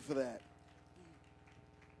 Thank you for that.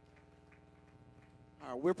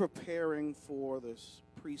 All right, we're preparing for this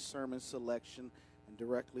pre-sermon selection, and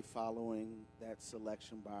directly following that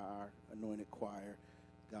selection by our anointed choir,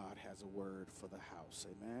 God has a word for the house.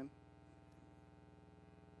 Amen.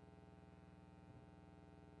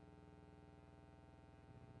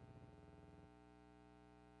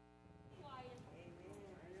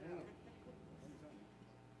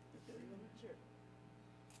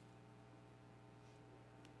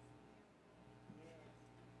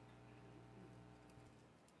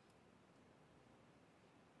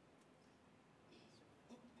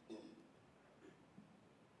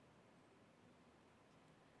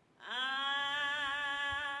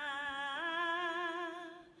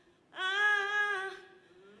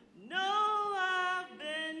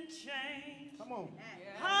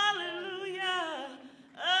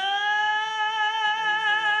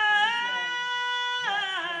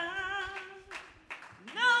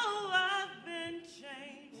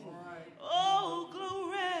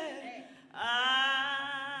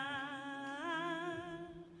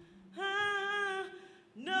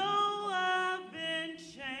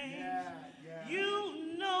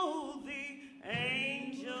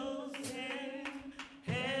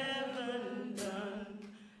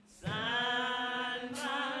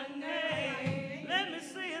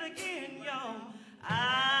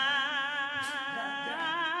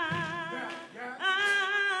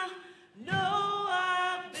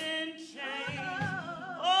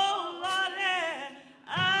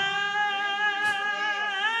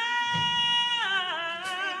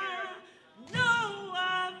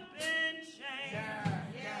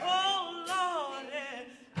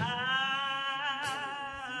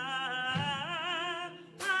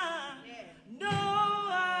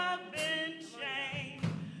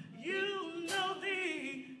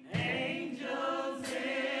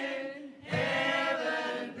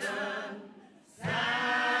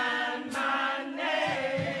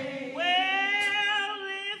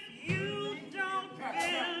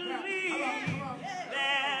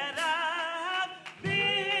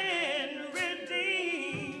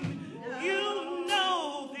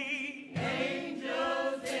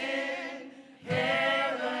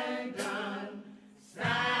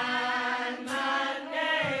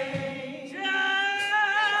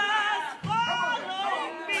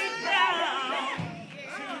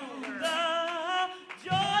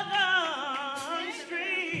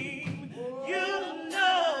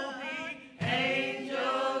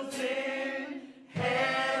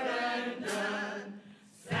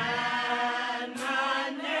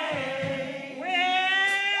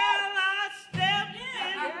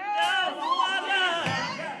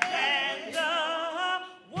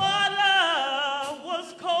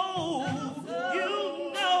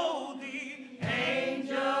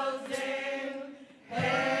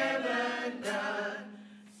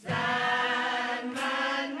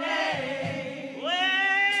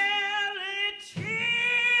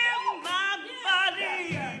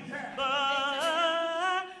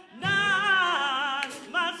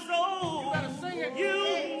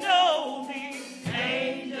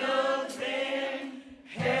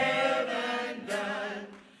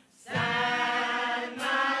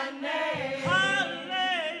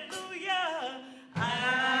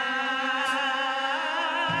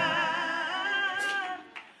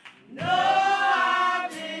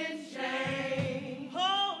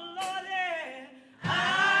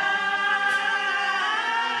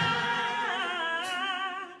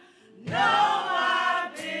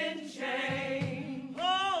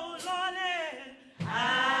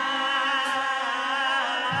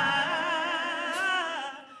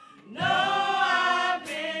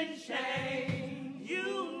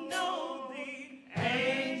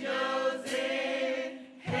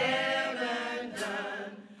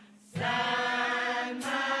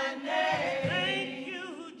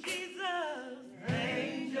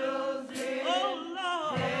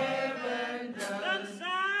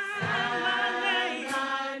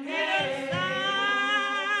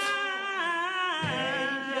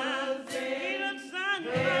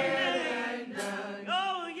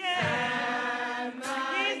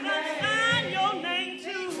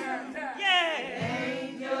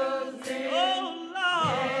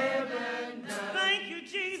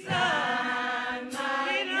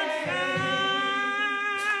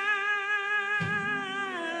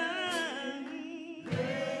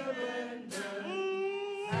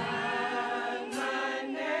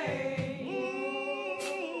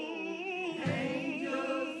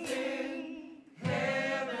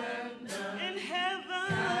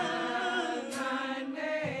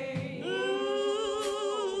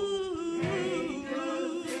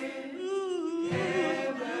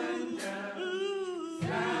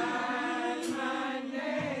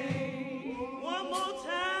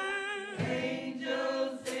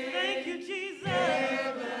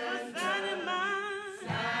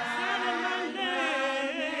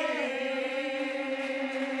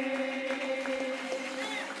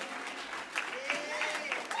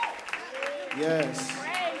 Yes.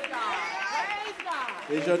 Praise God. Praise God.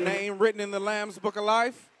 Is your name written in the Lamb's Book of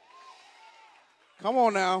Life? Come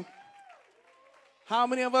on now. How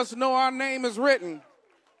many of us know our name is written?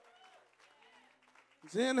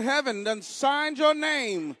 It's in heaven, done signed your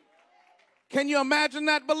name. Can you imagine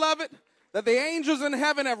that, beloved? That the angels in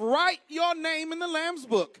heaven have write your name in the Lamb's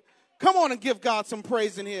Book. Come on and give God some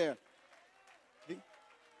praise in here.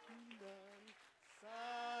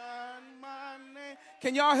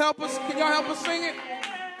 Can y'all help us? Can y'all help us sing it?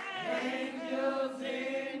 Angels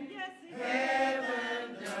in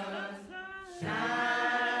heaven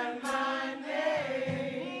shine my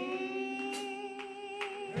name.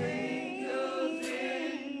 Angels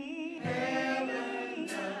in heaven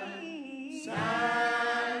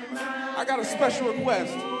shine my. I got a special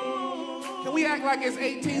request. Can we act like it's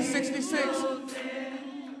 1866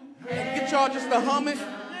 and get y'all just to hum it?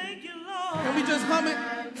 Can we just hum it?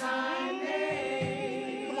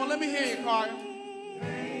 Come on, let me hear you, choir.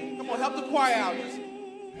 Come on, help the choir out.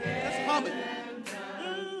 Let's hum it.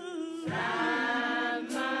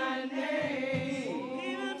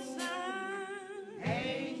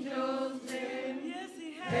 Angels in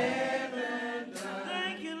heaven.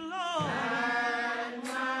 Thank you, Lord.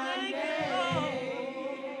 Thank you,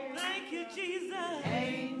 Lord. Thank you, Jesus.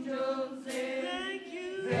 Angels in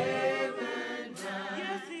heaven.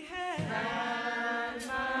 Yes, he has.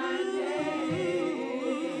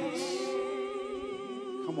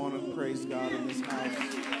 Come on and praise God in this house.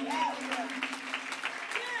 Hallelujah.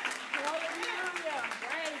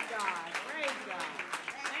 Praise God. Praise God.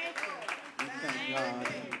 Thank you. We thank God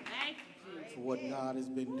for what God has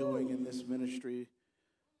been doing in this ministry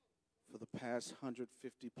for the past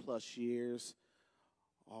 150 plus years.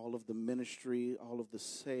 All of the ministry, all of the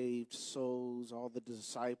saved souls, all the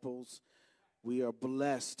disciples. We are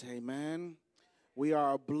blessed, amen. We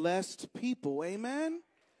are a blessed people, amen.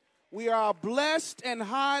 We are a blessed and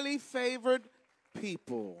highly favored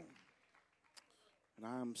people. And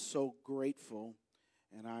I am so grateful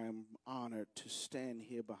and I am honored to stand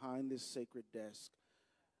here behind this sacred desk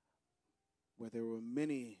where there were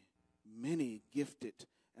many, many gifted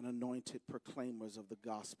and anointed proclaimers of the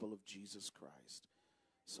gospel of Jesus Christ.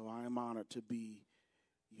 So I am honored to be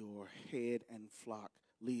your head and flock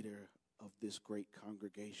leader of this great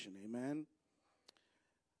congregation. Amen.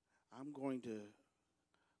 I'm going to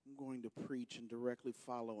preach, and directly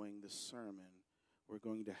following the sermon, we're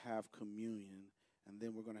going to have communion, and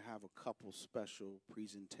then we're going to have a couple special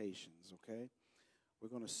presentations, okay? We're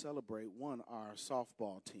going to celebrate, our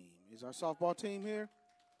softball team. Is our softball team here?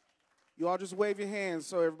 You all just wave your hands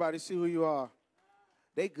so everybody see who you are.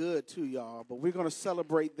 They good too, y'all, but we're going to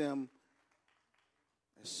celebrate them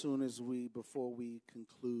before we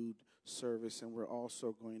conclude service, and we're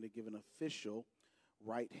also going to give an official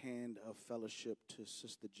right hand of fellowship to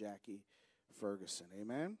Sister Jackie Ferguson.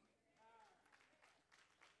 Amen?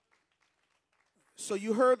 So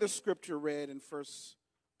you heard the scripture read in 1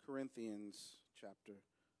 Corinthians chapter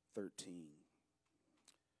 13.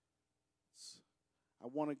 I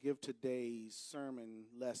want to give today's sermon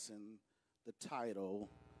lesson the title,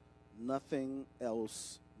 Nothing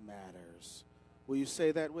Else Matters. Will you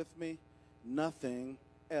say that with me? Nothing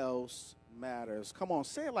else matters. Come on,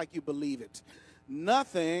 say it like you believe it.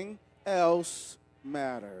 Nothing else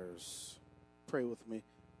matters. Pray with me.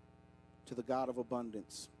 To the God of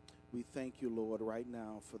abundance, we thank you, Lord, right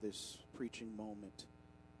now for this preaching moment.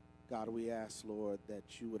 God, we ask, Lord,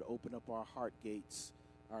 that you would open up our heart gates,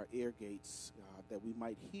 our ear gates, God, that we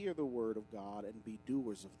might hear the word of God and be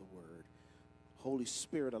doers of the word. Holy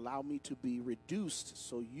Spirit, allow me to be reduced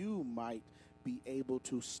so you might be able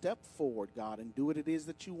to step forward, God, and do what it is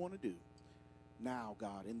that you want to do. Now,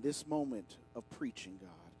 God, in this moment of preaching,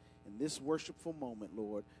 God, in this worshipful moment,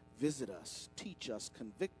 Lord, visit us, teach us,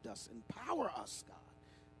 convict us, empower us, God,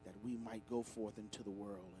 that we might go forth into the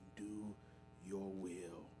world and do your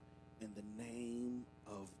will. In the name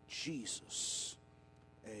of Jesus,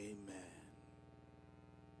 amen.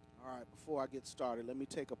 All right, before I get started, let me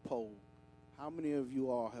take a poll. How many of you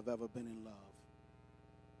all have ever been in love?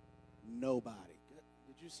 Nobody.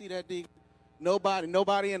 Did you see that, D?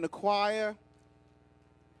 Nobody in the choir.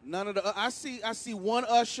 None of the. I see one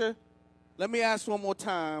usher. Let me ask one more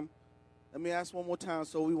time.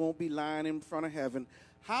 So we won't be lying in front of heaven.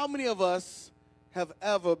 How many of us have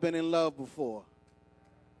ever been in love before?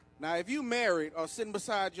 Now, if you married or sitting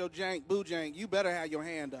beside your boo jank, you better have your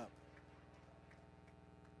hand up.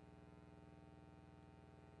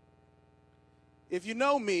 If you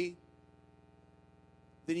know me,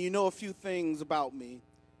 then you know a few things about me.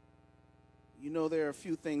 You know there are a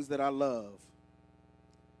few things that I love.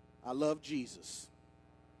 I love Jesus.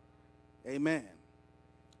 Amen.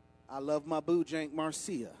 I love my boo-jank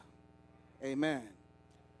Marcia. Amen.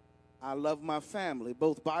 I love my family,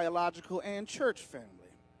 both biological and church family.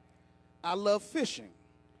 I love fishing.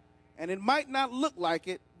 And it might not look like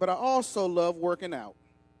it, but I also love working out.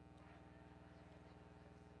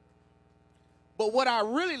 But what I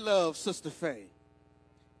really love, Sister Faye,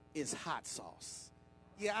 is hot sauce.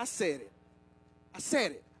 Yeah, I said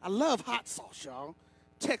it. I love hot sauce, y'all.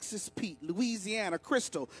 Texas Pete, Louisiana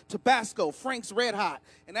Crystal, Tabasco, Frank's Red Hot.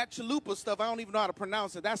 And that chalupa stuff, I don't even know how to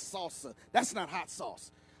pronounce it. That's salsa. That's not hot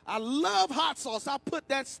sauce. I love hot sauce. I put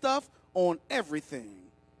that stuff on everything.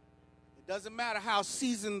 It doesn't matter how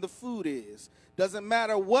seasoned the food is. Doesn't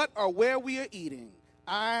matter what or where we are eating.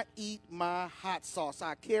 I eat my hot sauce.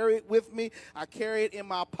 I carry it with me. I carry it in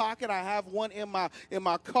my pocket. I have one in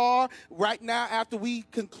my car. Right now, after we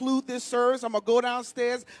conclude this service, I'm going to go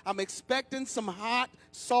downstairs. I'm expecting some hot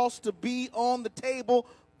sauce to be on the table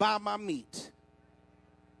by my meat.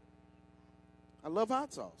 I love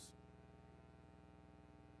hot sauce.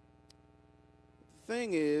 The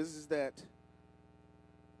thing is that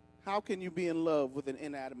how can you be in love with an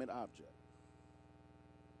inanimate object?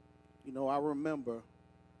 You know, I remember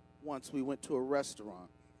once we went to a restaurant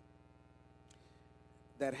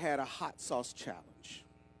that had a hot sauce challenge.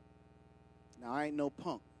 Now, I ain't no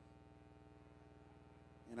punk,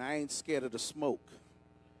 and I ain't scared of the smoke.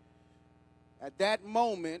 At that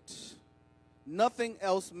moment, nothing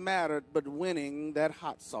else mattered but winning that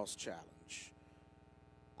hot sauce challenge.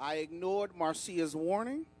 I ignored Marcia's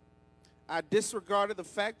warning. I disregarded the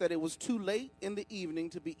fact that it was too late in the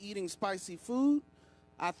evening to be eating spicy food.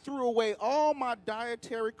 I threw away all my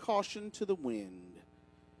dietary caution to the wind.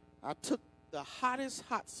 I took the hottest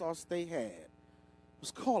hot sauce they had. It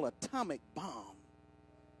was called Atomic Bomb.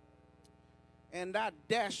 And I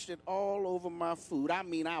dashed it all over my food. I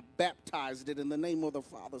mean, I baptized it in the name of the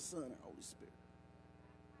Father, Son, and Holy Spirit.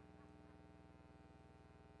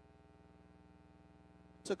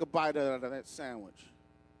 Took a bite out of that sandwich.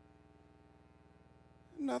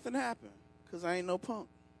 Nothing happened, because I ain't no punk.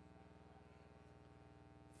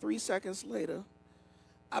 3 seconds later,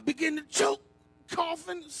 I begin to choke,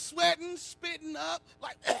 coughing, sweating, spitting up,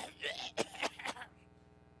 like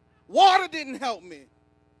water didn't help me.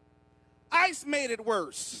 Ice made it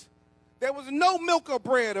worse. There was no milk or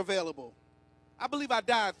bread available. I believe I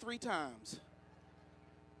died 3 times.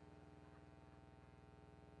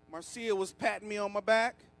 Marcia was patting me on my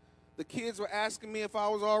back. The kids were asking me if I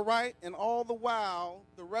was all right, and all the while,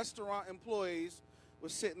 the restaurant employees were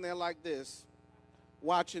sitting there like this,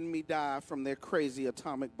 watching me die from their crazy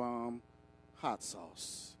atomic bomb hot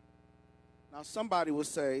sauce. Now, somebody will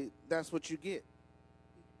say, that's what you get.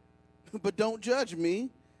 But don't judge me,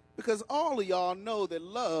 because all of y'all know that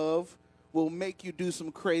love will make you do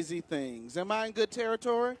some crazy things. Am I in good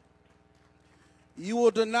territory? You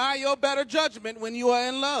will deny your better judgment when you are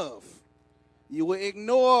in love. You will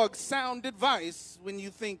ignore sound advice when you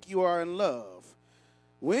think you are in love.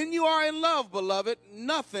 When you are in love, beloved,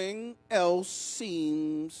 nothing else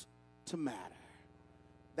seems to matter.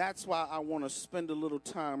 That's why I want to spend a little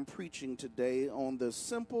time preaching today on the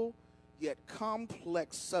simple yet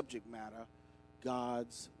complex subject matter,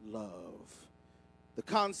 God's love. The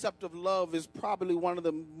concept of love is probably one of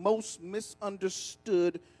the most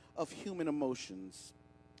misunderstood of human emotions.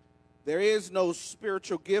 There is no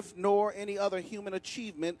spiritual gift nor any other human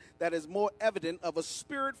achievement that is more evident of a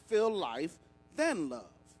spirit-filled life than love.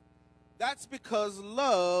 That's because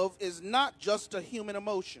love is not just a human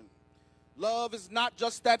emotion. Love is not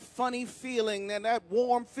just that funny feeling and that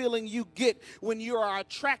warm feeling you get when you are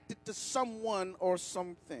attracted to someone or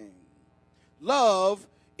something. Love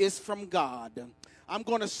is from God. I'm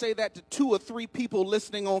going to say that to 2 or 3 people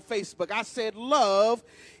listening on Facebook. I said love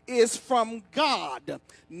is from God.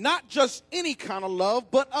 Not just any kind of love,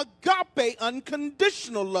 but agape,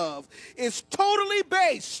 unconditional love is totally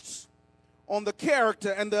based on the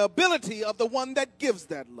character and the ability of the one that gives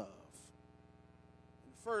that love.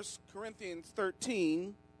 In 1 Corinthians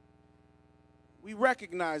 13, we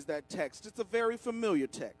recognize that text. It's a very familiar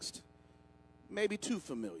text, maybe too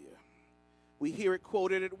familiar. We hear it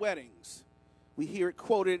quoted at weddings. We hear it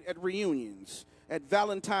quoted at reunions, at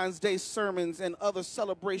Valentine's Day sermons, and other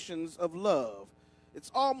celebrations of love. It's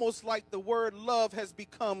almost like the word love has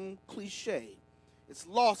become cliche. It's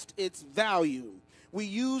lost its value. We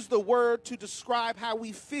use the word to describe how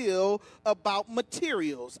we feel about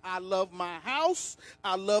materials. I love my house.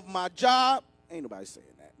 I love my job. Ain't nobody saying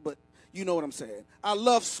that, but you know what I'm saying. I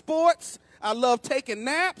love sports. I love taking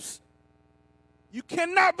naps. You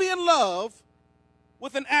cannot be in love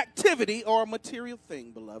with an activity or a material thing,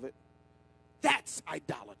 beloved. That's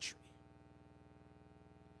idolatry.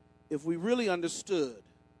 If we really understood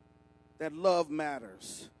that love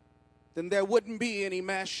matters, then there wouldn't be any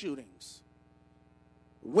mass shootings.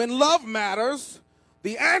 When love matters,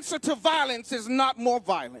 the answer to violence is not more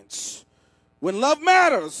violence. When love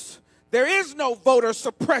matters, there is no voter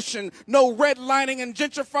suppression, no redlining and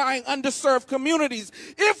gentrifying underserved communities.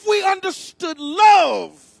 If we understood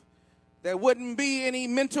love, there wouldn't be any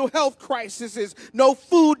mental health crises, no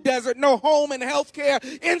food desert, no home and health care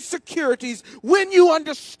insecurities. When you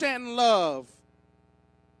understand love,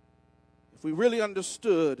 if we really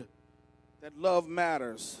understood that love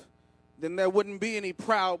matters, then there wouldn't be any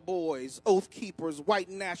Proud Boys, Oath Keepers, white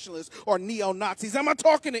nationalists, or neo-Nazis. Am I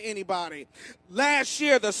talking to anybody? Last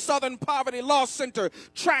year, the Southern Poverty Law Center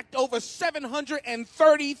tracked over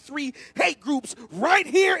 733 hate groups right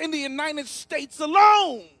here in the United States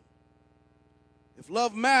alone. If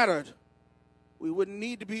love mattered, we wouldn't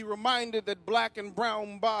need to be reminded that black and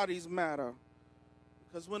brown bodies matter.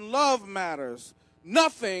 Because when love matters,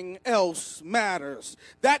 nothing else matters.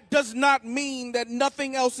 That does not mean that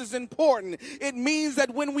nothing else is important. It means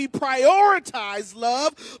that when we prioritize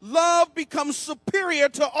love, love becomes superior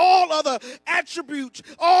to all other attributes,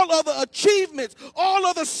 all other achievements, all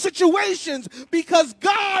other situations, because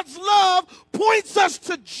God's love points us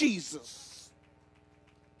to Jesus.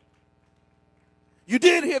 You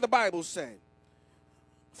did hear the Bible say,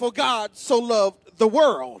 for God so loved the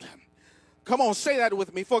world. Come on, say that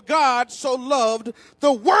with me. For God so loved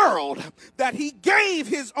the world that he gave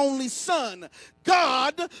his only son.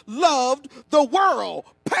 God loved the world,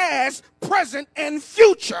 past, present, and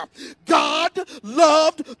future. God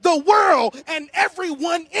loved the world and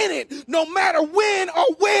everyone in it, no matter when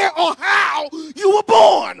or where or how you were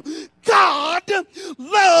born. God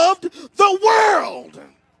loved the world.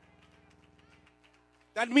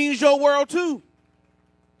 That means your world too.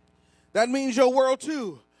 That means your world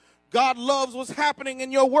too. God loves what's happening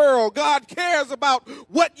in your world. God cares about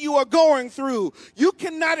what you are going through. You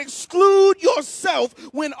cannot exclude yourself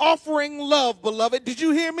when offering love, beloved. Did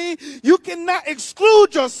you hear me? You cannot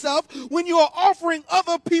exclude yourself when you are offering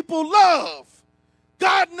other people love.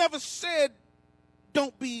 God never said,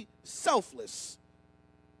 don't be selfless.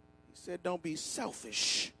 He said, don't be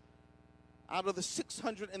selfish. Out of the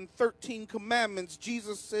 613 commandments,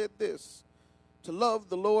 Jesus said this: to love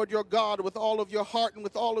the Lord your God with all of your heart and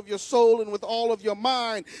with all of your soul and with all of your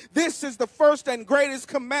mind. This is the first and greatest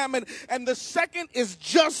commandment, and the second is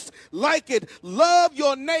just like it. Love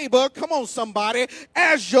your neighbor, come on somebody,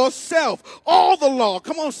 as yourself. All the law,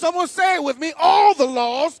 come on, someone say it with me, all the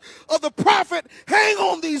laws of the prophet hang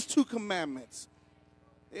on these two commandments.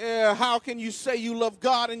 Yeah, how can you say you love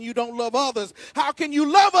God and you don't love others? How can you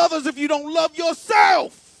love others if you don't love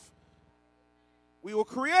yourself? We were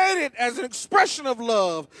created as an expression of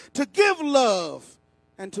love, to give love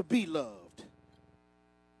and to be loved.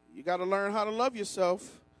 You got to learn how to love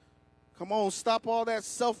yourself. Come on, stop all that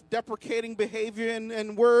self-deprecating behavior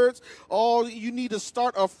and words. All you need to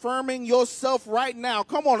start affirming yourself right now.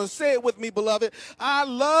 Come on and say it with me, beloved. I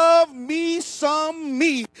love me some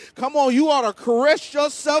me. Come on, you ought to caress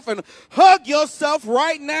yourself and hug yourself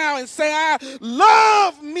right now and say, I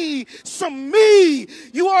love me some me.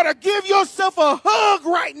 You ought to give yourself a hug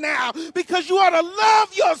right now because you ought to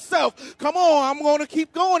love yourself. Come on, I'm going to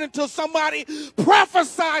keep going until somebody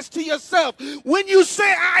prophesies to yourself. When you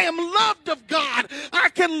say, I am loved of God, I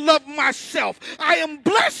can love myself. I am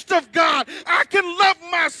blessed of God, I can love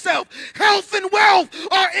myself. Health and wealth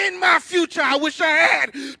are in my future. I wish I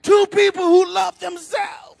had two people who love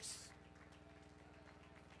themselves.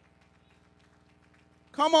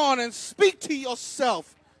 Come on and speak to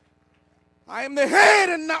yourself. I am the head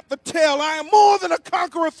and not the tail. I am more than a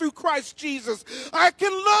conqueror through Christ Jesus. I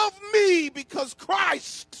can love me because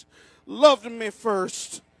Christ loved me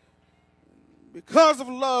first. Because of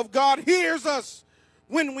love, God hears us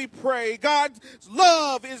when we pray. God's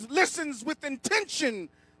love listens with intention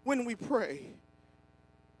when we pray.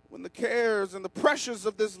 When the cares and the pressures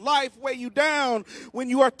of this life weigh you down, when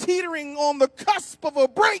you are teetering on the cusp of a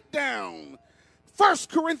breakdown, 1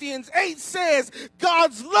 Corinthians 8 says,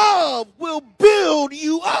 God's love will build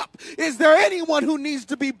you up. Is there anyone who needs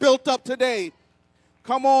to be built up today?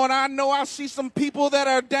 Come on, I know I see some people that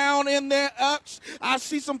are down in their ups. I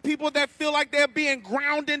see some people that feel like they're being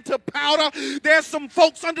ground into powder. There's some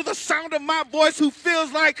folks under the sound of my voice who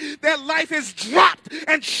feels like their life is dropped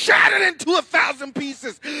and shattered into 1,000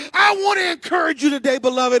 pieces. I want to encourage you today,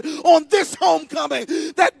 beloved, on this homecoming,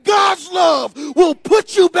 that God's love will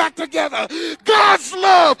put you back together. God's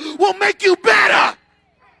love will make you better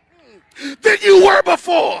than you were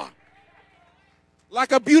before.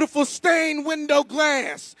 like a beautiful stained window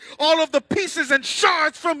glass. All of the pieces and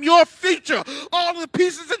shards from your future, all of the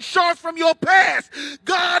pieces and shards from your past,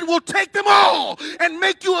 God will take them all and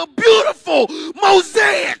make you a beautiful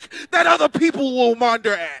mosaic that other people will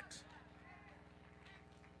wonder at.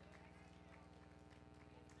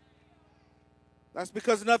 That's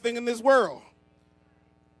because nothing in this world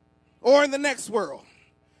or in the next world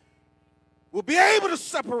will be able to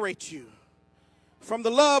separate you from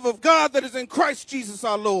the love of God that is in Christ Jesus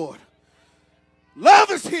our Lord.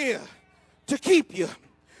 Love is here to keep you.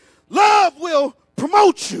 Love will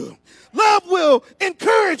promote you. Love will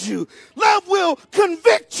encourage you. Love will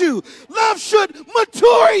convict you. Love should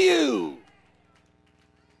mature you.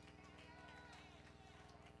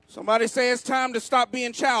 Somebody say it's time to stop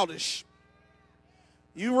being childish.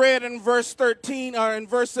 You read in verse 13 or in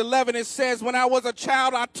verse 11, it says, when I was a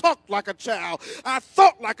child, I talked like a child. I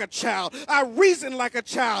thought like a child. I reasoned like a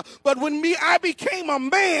child. But when I became a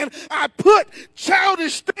man, I put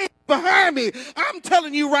childish things behind me. I'm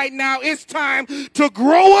telling you right now, it's time to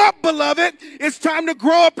grow up, beloved. It's time to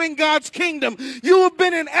grow up in God's kingdom. You have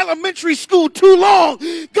been in elementary school too long.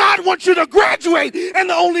 God wants you to graduate, and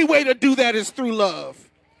the only way to do that is through love.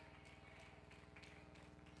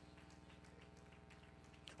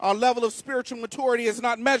 Our level of spiritual maturity is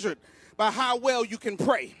not measured by how well you can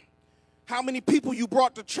pray, how many people you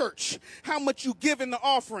brought to church, how much you give in the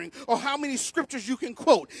offering, or how many scriptures you can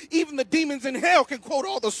quote. Even the demons in hell can quote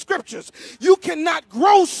all the scriptures. You cannot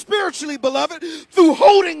grow spiritually, beloved, through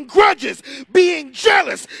holding grudges, being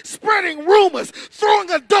jealous, spreading rumors, throwing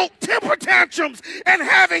adult temper tantrums, and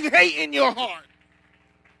having hate in your heart.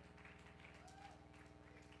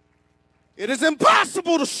 It is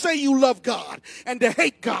impossible to say you love God and to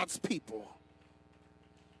hate God's people.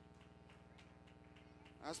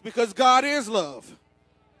 That's because God is love.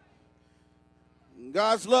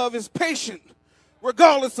 God's love is patient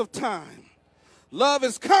regardless of time. Love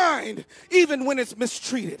is kind even when it's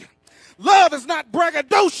mistreated. Love is not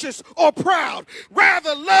braggadocious or proud.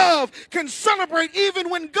 Rather, love can celebrate even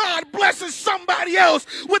when God blesses somebody else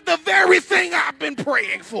with the very thing I've been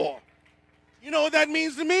praying for. You know what that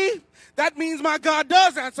means to me? That means my God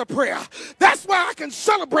does answer prayer. That's why I can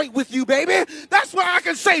celebrate with you, baby. That's why I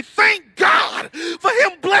can say thank God for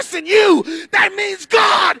him blessing you. That means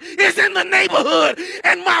God is in the neighborhood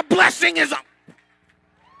and my blessing is up.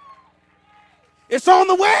 It's on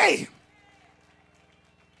the way.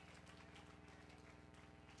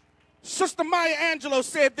 Sister Maya Angelou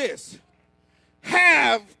said this: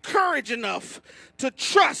 have courage enough to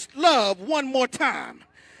trust love one more time.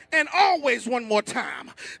 And always one more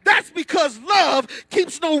time. That's because love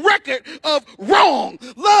keeps no record of wrong.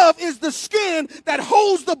 Love is the skin that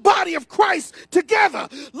holds the body of Christ together.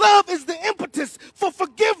 Love is the impetus for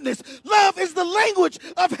forgiveness. Love is the language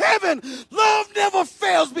of heaven. Love never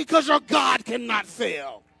fails because your God cannot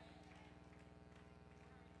fail.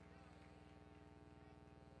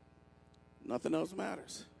 Nothing else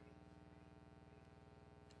matters.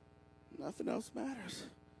 Nothing else matters.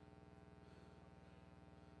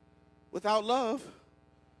 Without love,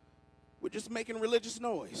 we're just making religious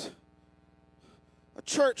noise. A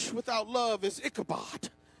church without love is Ichabod.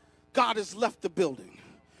 God has left the building.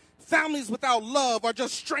 Families without love are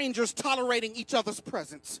just strangers tolerating each other's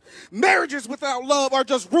presence. Marriages without love are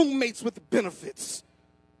just roommates with benefits.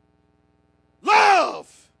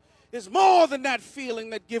 Love is more than that feeling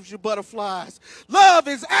that gives you butterflies. Love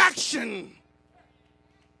is action.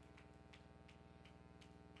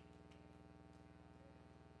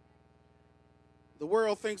 The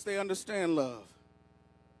world thinks they understand love.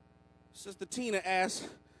 Sister Tina asked,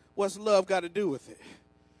 what's love got to do with it?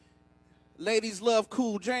 Ladies Love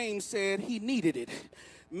Cool James said he needed it.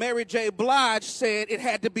 Mary J. Blige said it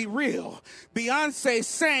had to be real. Beyonce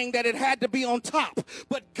sang that it had to be on top.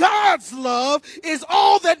 But God's love is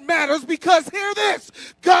all that matters because, hear this,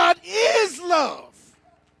 God is love.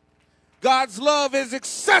 God's love is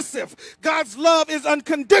excessive. God's love is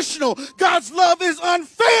unconditional. God's love is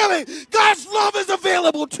unfailing. God's love is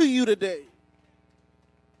available to you today.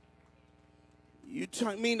 You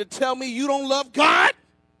mean to tell me you don't love God?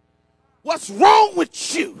 What's wrong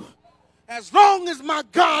with you? As long as my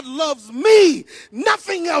God loves me,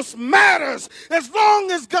 nothing else matters. As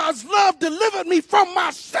long as God's love delivered me from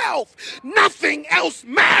myself, nothing else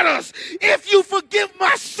matters. If you forgive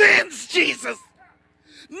my sins, Jesus,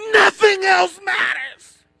 nothing else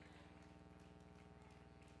matters.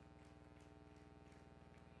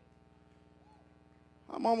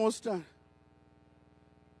 I'm almost done.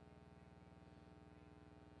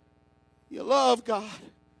 You love God.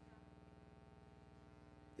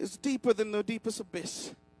 It's deeper than the deepest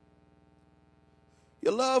abyss.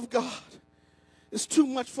 You love God is too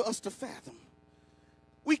much for us to fathom.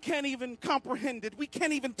 We can't even comprehend it. We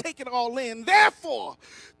can't even take it all in. Therefore,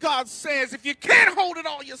 God says, if you can't hold it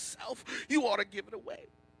all yourself, you ought to give it away.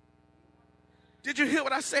 Did you hear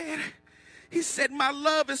what I said? He said, my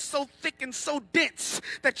love is so thick and so dense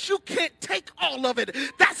that you can't take all of it.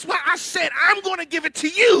 That's why I said, I'm going to give it to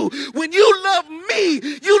you. When you love me,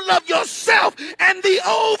 you love yourself, and the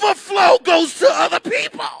overflow goes to other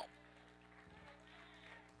people.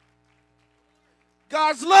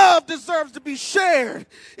 God's love deserves to be shared.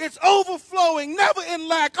 It's overflowing, never in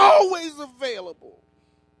lack, always available.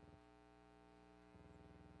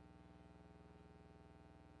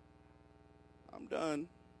 I'm done.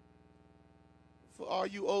 For all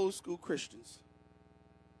you old school Christians,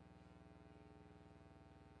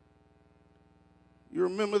 you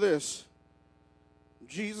remember this.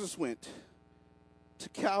 Jesus went to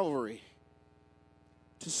Calvary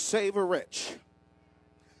to save a wretch.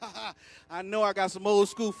 I know I got some old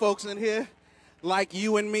school folks in here like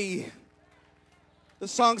you and me. The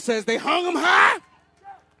song says they hung him high,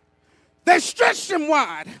 they stretched him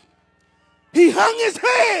wide. He hung his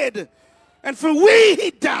head, and for we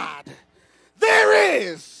he died. There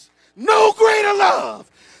is no greater love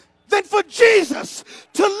than for Jesus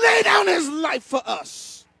to lay down his life for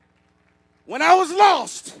us. When I was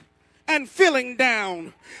lost and feeling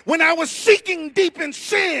down, when I was sinking deep in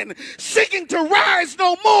sin, seeking to rise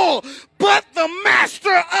no more, but the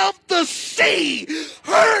master of the sea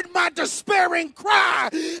heard my despairing cry,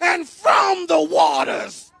 and from the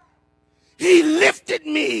waters he lifted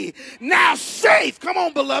me, now safe. Come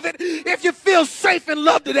on, beloved. If you feel safe in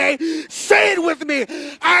love today, say it with me.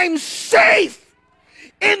 I'm safe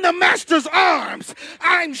in the Master's arms.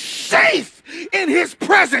 I'm safe in his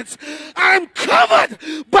presence. I'm covered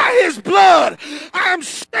by his blood. I'm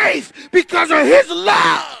safe because of his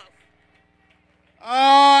love.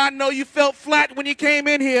 Oh, I know you felt flat when you came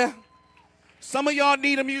in here. Some of y'all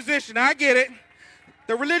need a musician. I get it.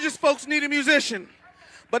 The religious folks need a musician.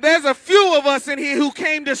 But there's a few of us in here who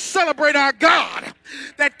came to celebrate our God,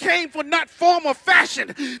 that came for not form or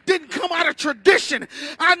fashion, didn't come out of tradition.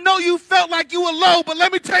 I know you felt like you were low, but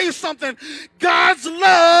let me tell you something. God's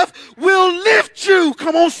love will lift you.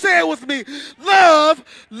 Come on, say it with me. Love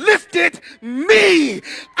lifted me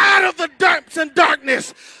out of the depths and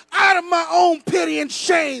darkness, out of my own pity and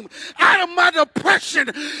shame, out of my depression.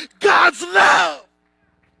 God's love.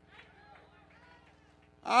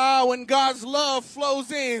 When God's love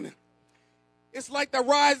flows in, it's like the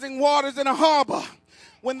rising waters in a harbor.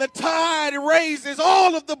 When the tide raises,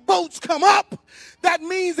 all of the boats come up. That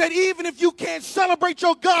means that even if you can't celebrate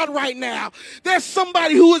your God right now, there's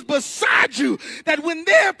somebody who is beside you, that when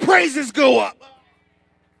their praises go up.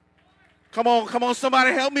 Come on,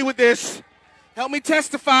 somebody help me with this. Help me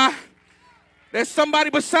testify. There's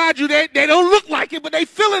somebody beside you, they don't look like it, but they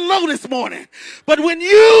feeling low this morning. But when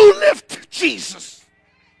you lift Jesus,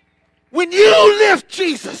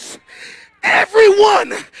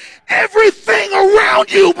 everyone, everything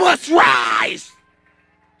around you must rise.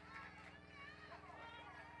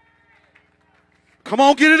 Come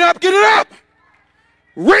on, get it up, get it up.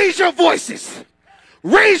 Raise your voices.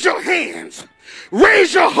 Raise your hands.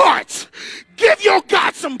 Raise your hearts. Give your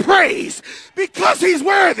God some praise because he's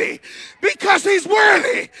worthy. Because he's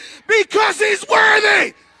worthy. Because he's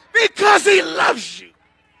worthy. Because he loves you.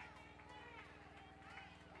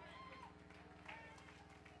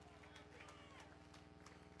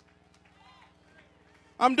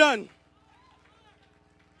 I'm done.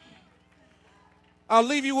 I'll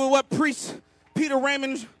leave you with what priest Peter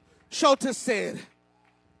Raymond Schultes said.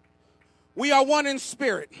 We are one in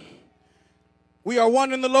spirit. We are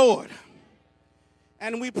one in the Lord.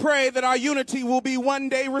 And we pray that our unity will be one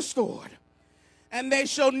day restored. And they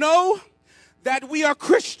shall know that we are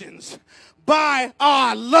Christians by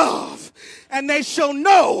our love. And they shall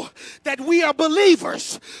know that we are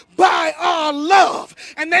believers by our love.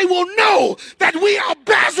 And they will know that we are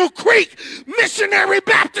Bazzel Creek Missionary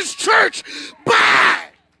Baptist Church by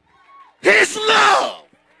his love.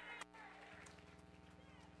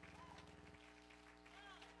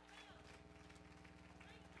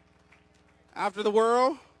 After the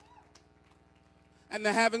world and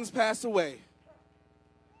the heavens pass away,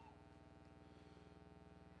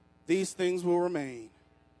 these things will remain: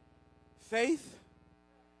 faith,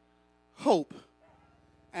 hope,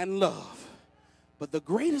 and love. But the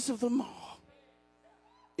greatest of them all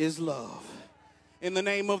is love. In the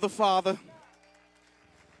name of the Father,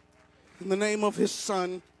 in the name of his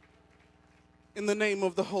Son, in the name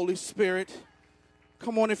of the Holy Spirit.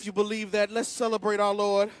 Come on, if you believe that, let's celebrate our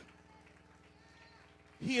Lord.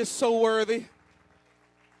 He is so worthy.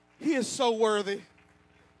 He is so worthy.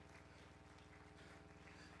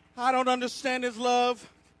 I don't understand his love.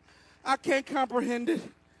 I can't comprehend it,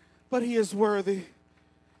 but he is worthy.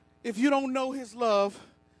 If you don't know his love,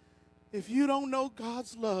 if you don't know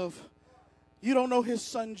God's love, you don't know his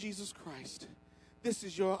son, Jesus Christ, this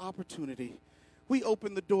is your opportunity. We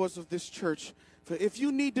open the doors of this church. For if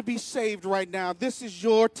you need to be saved right now, this is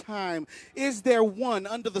your time. Is there one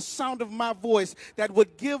under the sound of my voice that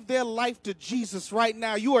would give their life to Jesus right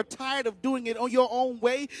now? You are tired of doing it on your own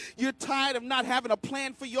way. You're tired of not having a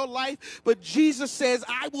plan for your life. But Jesus says,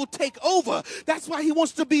 I will take over. That's why he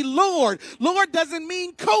wants to be Lord. Lord doesn't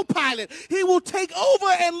mean co-pilot. He will take over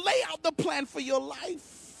and lay out the plan for your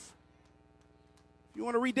life. You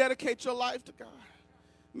want to rededicate your life to God.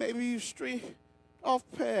 Maybe you stray off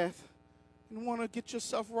path and want to get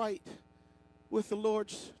yourself right with the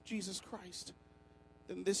Lord Jesus Christ,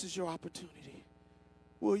 then this is your opportunity.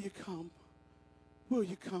 Will you come? Will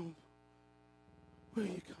you come? Will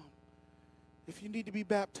you come? If you need to be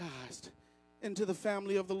baptized into the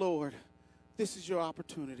family of the Lord, this is your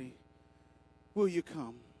opportunity. Will you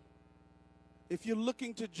come? If you're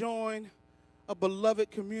looking to join a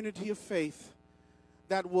beloved community of faith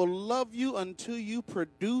that will love you until you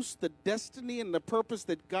produce the destiny and the purpose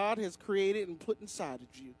that God has created and put inside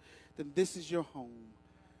of you, then this is your home.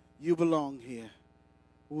 You belong here.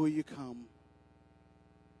 Will you come?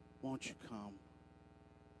 Won't you come?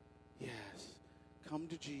 Yes. Come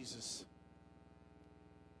to Jesus.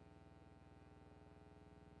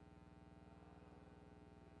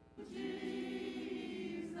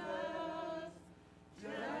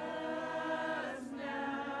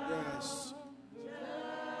 Yes.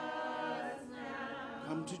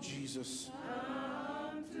 Come to Jesus.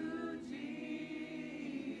 Come to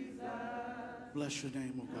Jesus. Bless your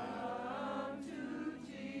name, O God. Come to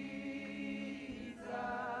Jesus.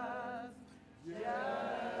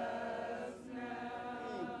 Just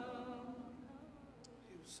now.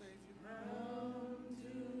 He will save you. Come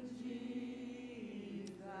to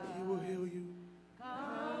Jesus. He will heal you.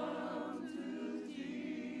 Come to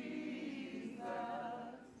Jesus.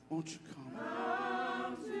 Won't you come?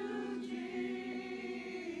 Come to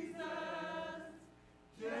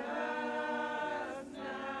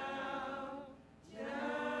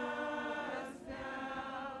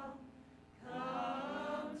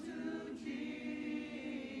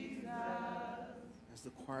the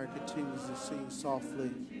choir continues to sing softly,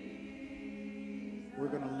 we're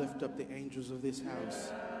going to lift up the angels of this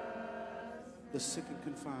house, the sick and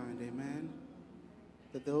confined, amen?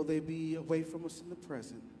 That though they be away from us in the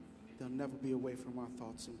present, they'll never be away from our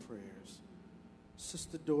thoughts and prayers.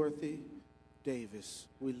 Sister Dorothy Davis,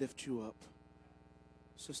 we lift you up.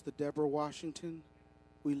 Sister Deborah Washington,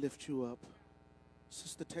 we lift you up.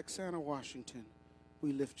 Sister Texana Washington,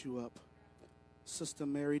 we lift you up. Sister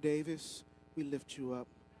Mary Davis, we lift you up.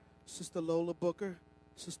 Sister Lola Booker,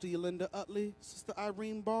 Sister Yolinda Utley, Sister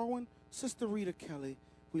Irene Baldwin, Sister Rita Kelly,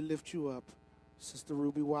 we lift you up. Sister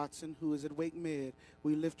Ruby Watson, who is at Wake Med,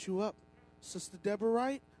 we lift you up. Sister Deborah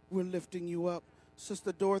Wright, we're lifting you up.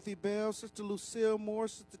 Sister Dorothy Bell, Sister Lucille Moore,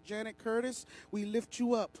 Sister Janet Curtis, we lift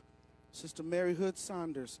you up. Sister Mary Hood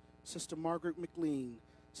Saunders, Sister Margaret McLean,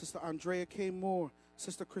 Sister Andrea K. Moore,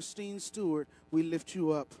 Sister Christine Stewart, we lift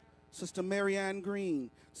you up. Sister Marianne Green,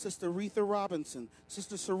 Sister Retha Robinson,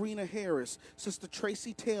 Sister Serena Harris, Sister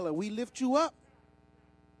Tracy Taylor, we lift you up.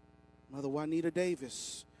 Mother Juanita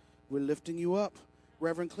Davis, we're lifting you up.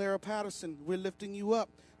 Reverend Clara Patterson, we're lifting you up.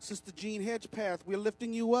 Sister Jean Hedgepath, we're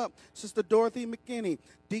lifting you up. Sister Dorothy McKinney,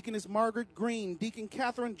 Deaconess Margaret Green, Deacon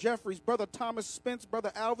Catherine Jeffries, Brother Thomas Spence,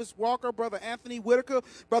 Brother Alvis Walker, Brother Anthony Whitaker,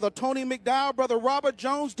 Brother Tony McDowell, Brother Robert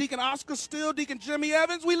Jones, Deacon Oscar Steele, Deacon Jimmy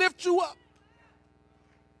Evans, we lift you up.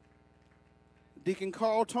 Deacon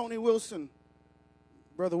Carl Tony Wilson,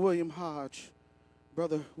 Brother William Hodge,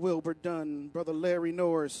 Brother Wilbur Dunn, Brother Larry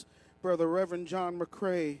Norris, Brother Reverend John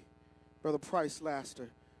McCrae, Brother Price Laster,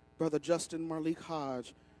 Brother Justin Marleek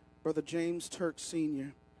Hodge, Brother James Turk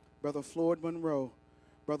Sr., Brother Floyd Monroe,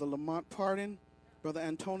 Brother Lamont Pardon, Brother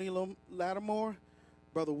Antonio Lattimore,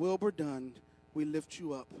 Brother Wilbur Dunn, we lift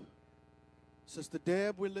you up. Sister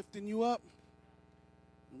Deb, we're lifting you up.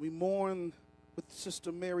 We mourn with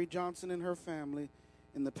Sister Mary Johnson and her family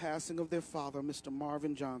in the passing of their father, Mr.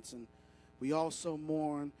 Marvin Johnson. We also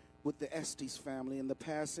mourn with the Estes family in the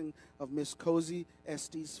passing of Miss Cozy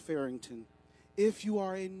Estes Farrington. If you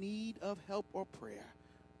are in need of help or prayer,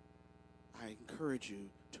 I encourage you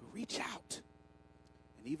to reach out.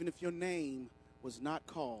 And even if your name was not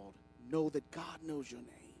called, know that God knows your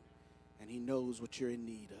name and he knows what you're in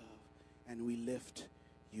need of. And we lift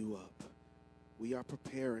you up. We are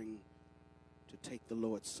preparing to take the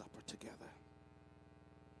Lord's Supper together.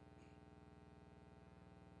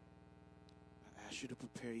 I ask you to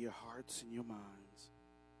prepare your hearts and your minds.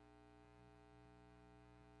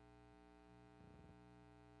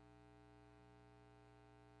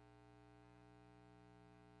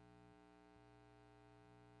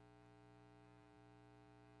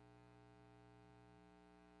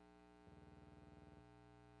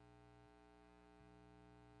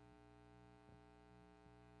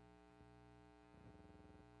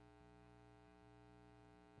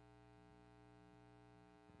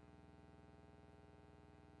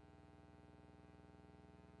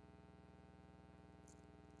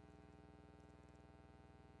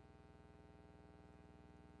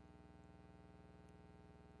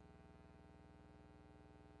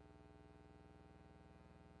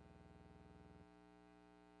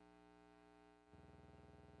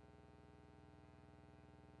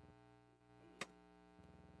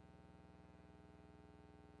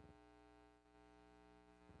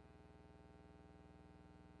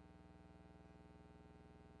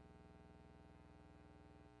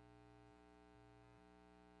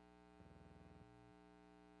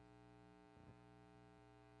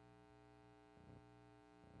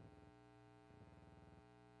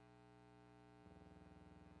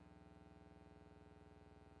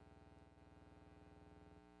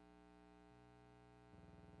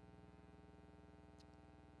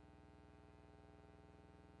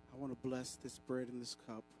 I want to bless this bread and this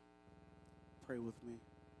cup. Pray with me.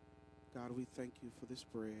 God, we thank you for this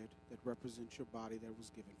bread that represents your body that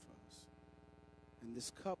was given for us, and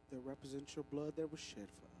this cup that represents your blood that was shed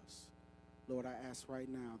for us. Lord, I ask right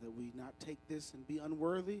now that we not take this and be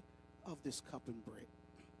unworthy of this cup and bread.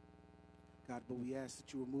 God, but we ask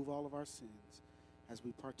that you remove all of our sins as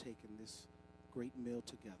we partake in this great meal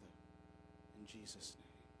together. In Jesus' name.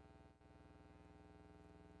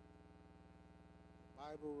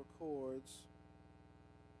 The Bible records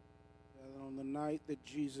that on the night that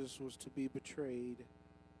Jesus was to be betrayed,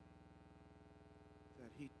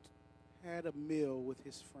 that he had a meal with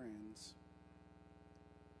his friends.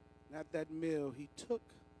 And at that meal, he took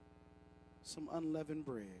some unleavened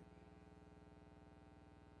bread,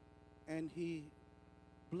 and he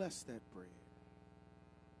blessed that bread,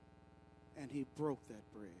 and he broke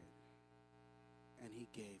that bread, and he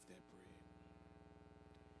gave that bread.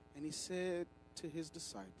 And he said to his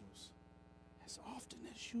disciples, as often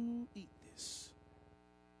as you eat this,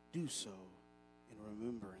 do so in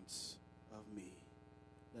remembrance of me.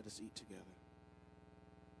 Let us eat together.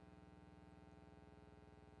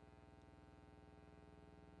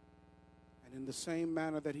 And in the same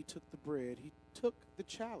manner that he took the bread, he took the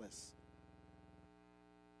chalice.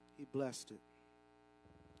 He blessed it.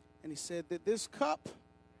 And he said that this cup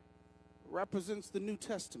represents the New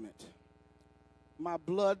Testament, my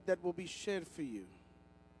blood that will be shed for you.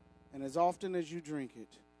 And as often as you drink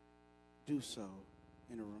it, do so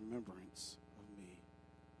in a remembrance of me.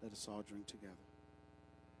 Let us all drink together.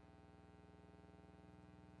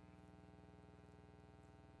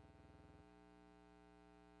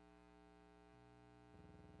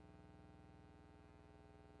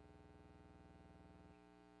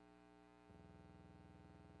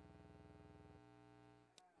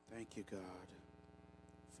 Thank you, God,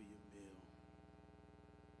 for your meal.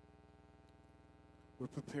 We're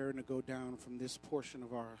preparing to go down from this portion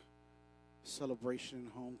of our celebration and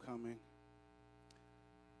homecoming.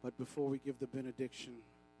 But before we give the benediction,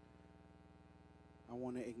 I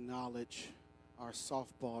want to acknowledge our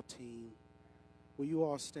softball team. Will you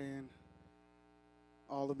all stand?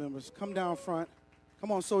 All the members, come down front.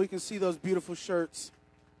 Come on so we can see those beautiful shirts.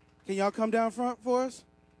 Can y'all come down front for us?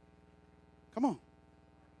 Come on.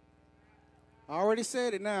 I already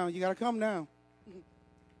said it now. You got to come down.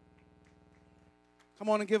 Come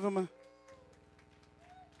on and give him a...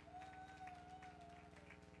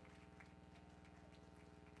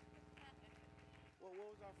 What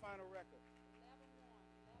was our final record? 11-1.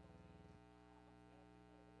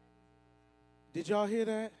 Did y'all hear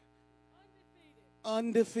that?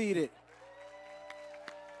 Undefeated.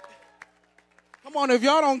 Come on, if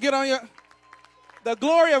y'all don't get on your... The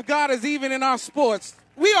glory of God is even in our sports.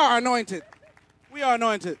 We are anointed. We are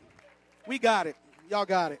anointed. We got it. Y'all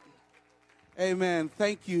got it. Amen.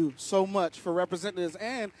 Thank you so much for representing us.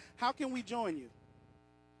 And how can we join you? We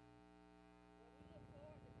look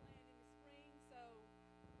forward to playing in the spring, so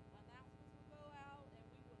announcements will go out, and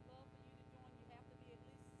we would love for you to join. You have to be at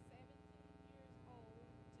least 17 years old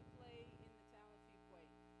to play in the town of Fuquay.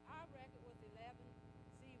 Our record was 11-0.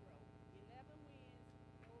 11 wins,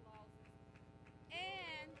 no losses.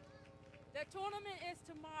 And the tournament is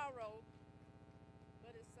tomorrow.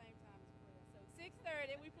 But at the same time as prayer. So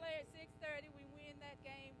 6:30, we play at 6:30. We win that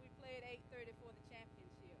game. We play at 8:30 for the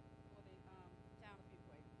championship for the town of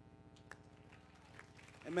Fuquay.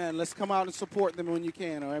 Amen. Let's come out and support them when you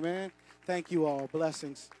can. All right, man. Thank you all.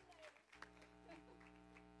 Blessings.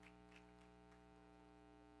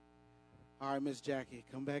 All right, Miss Jackie,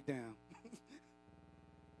 come back down.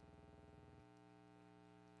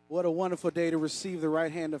 What a wonderful day to receive the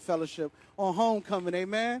right hand of fellowship on homecoming.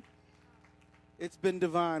 Amen. It's been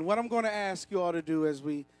divine. What I'm going to ask you all to do as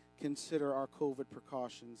we consider our COVID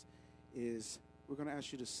precautions is we're going to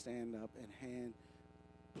ask you to stand up and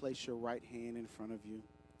place your right hand in front of you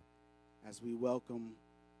as we welcome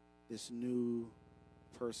this new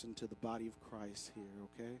person to the body of Christ here,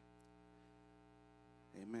 okay?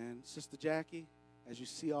 Amen. Sister Jackie, as you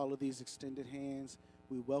see all of these extended hands,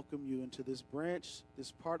 we welcome you into this branch,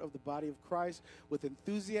 this part of the body of Christ with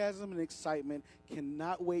enthusiasm and excitement.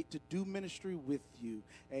 Cannot wait to do ministry with you.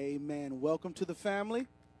 Amen. Welcome to the family.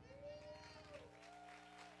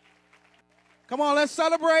 Come on, let's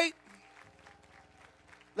celebrate.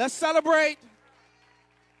 Let's celebrate.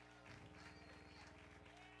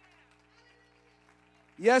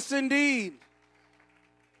 Yes, indeed.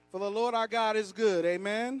 For the Lord our God is good.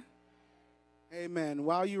 Amen. Amen.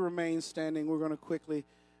 While you remain standing, we're going to quickly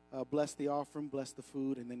bless the offering, bless the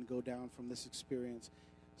food, and then go down from this experience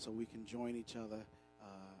so we can join each other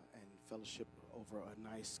and fellowship over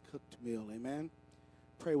a nice cooked meal. Amen.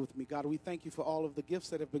 Pray with me. God, we thank you for all of the gifts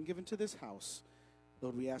that have been given to this house.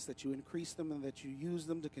 Lord, we ask that you increase them and that you use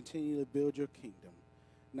them to continue to build your kingdom.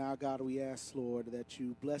 Now, God, we ask, Lord, that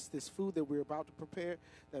you bless this food that we're about to prepare,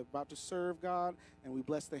 that we're about to serve, God, and we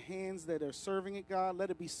bless the hands that are serving it, God.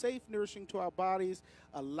 Let it be safe, nourishing to our bodies.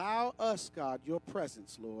 Allow us, God, your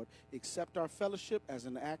presence, Lord. Accept our fellowship as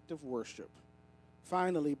an act of worship.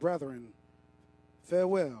 Finally, brethren,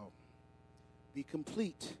 farewell. Be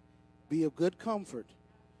complete. Be of good comfort.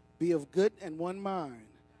 Be of good and one mind.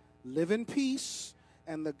 Live in peace,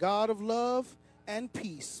 and the God of love and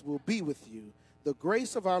peace will be with you. The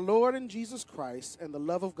grace of our Lord and Jesus Christ and the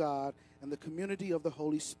love of God and the community of the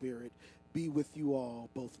Holy Spirit be with you all,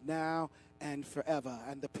 both now and forever.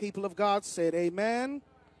 And the people of God said amen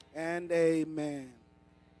and amen.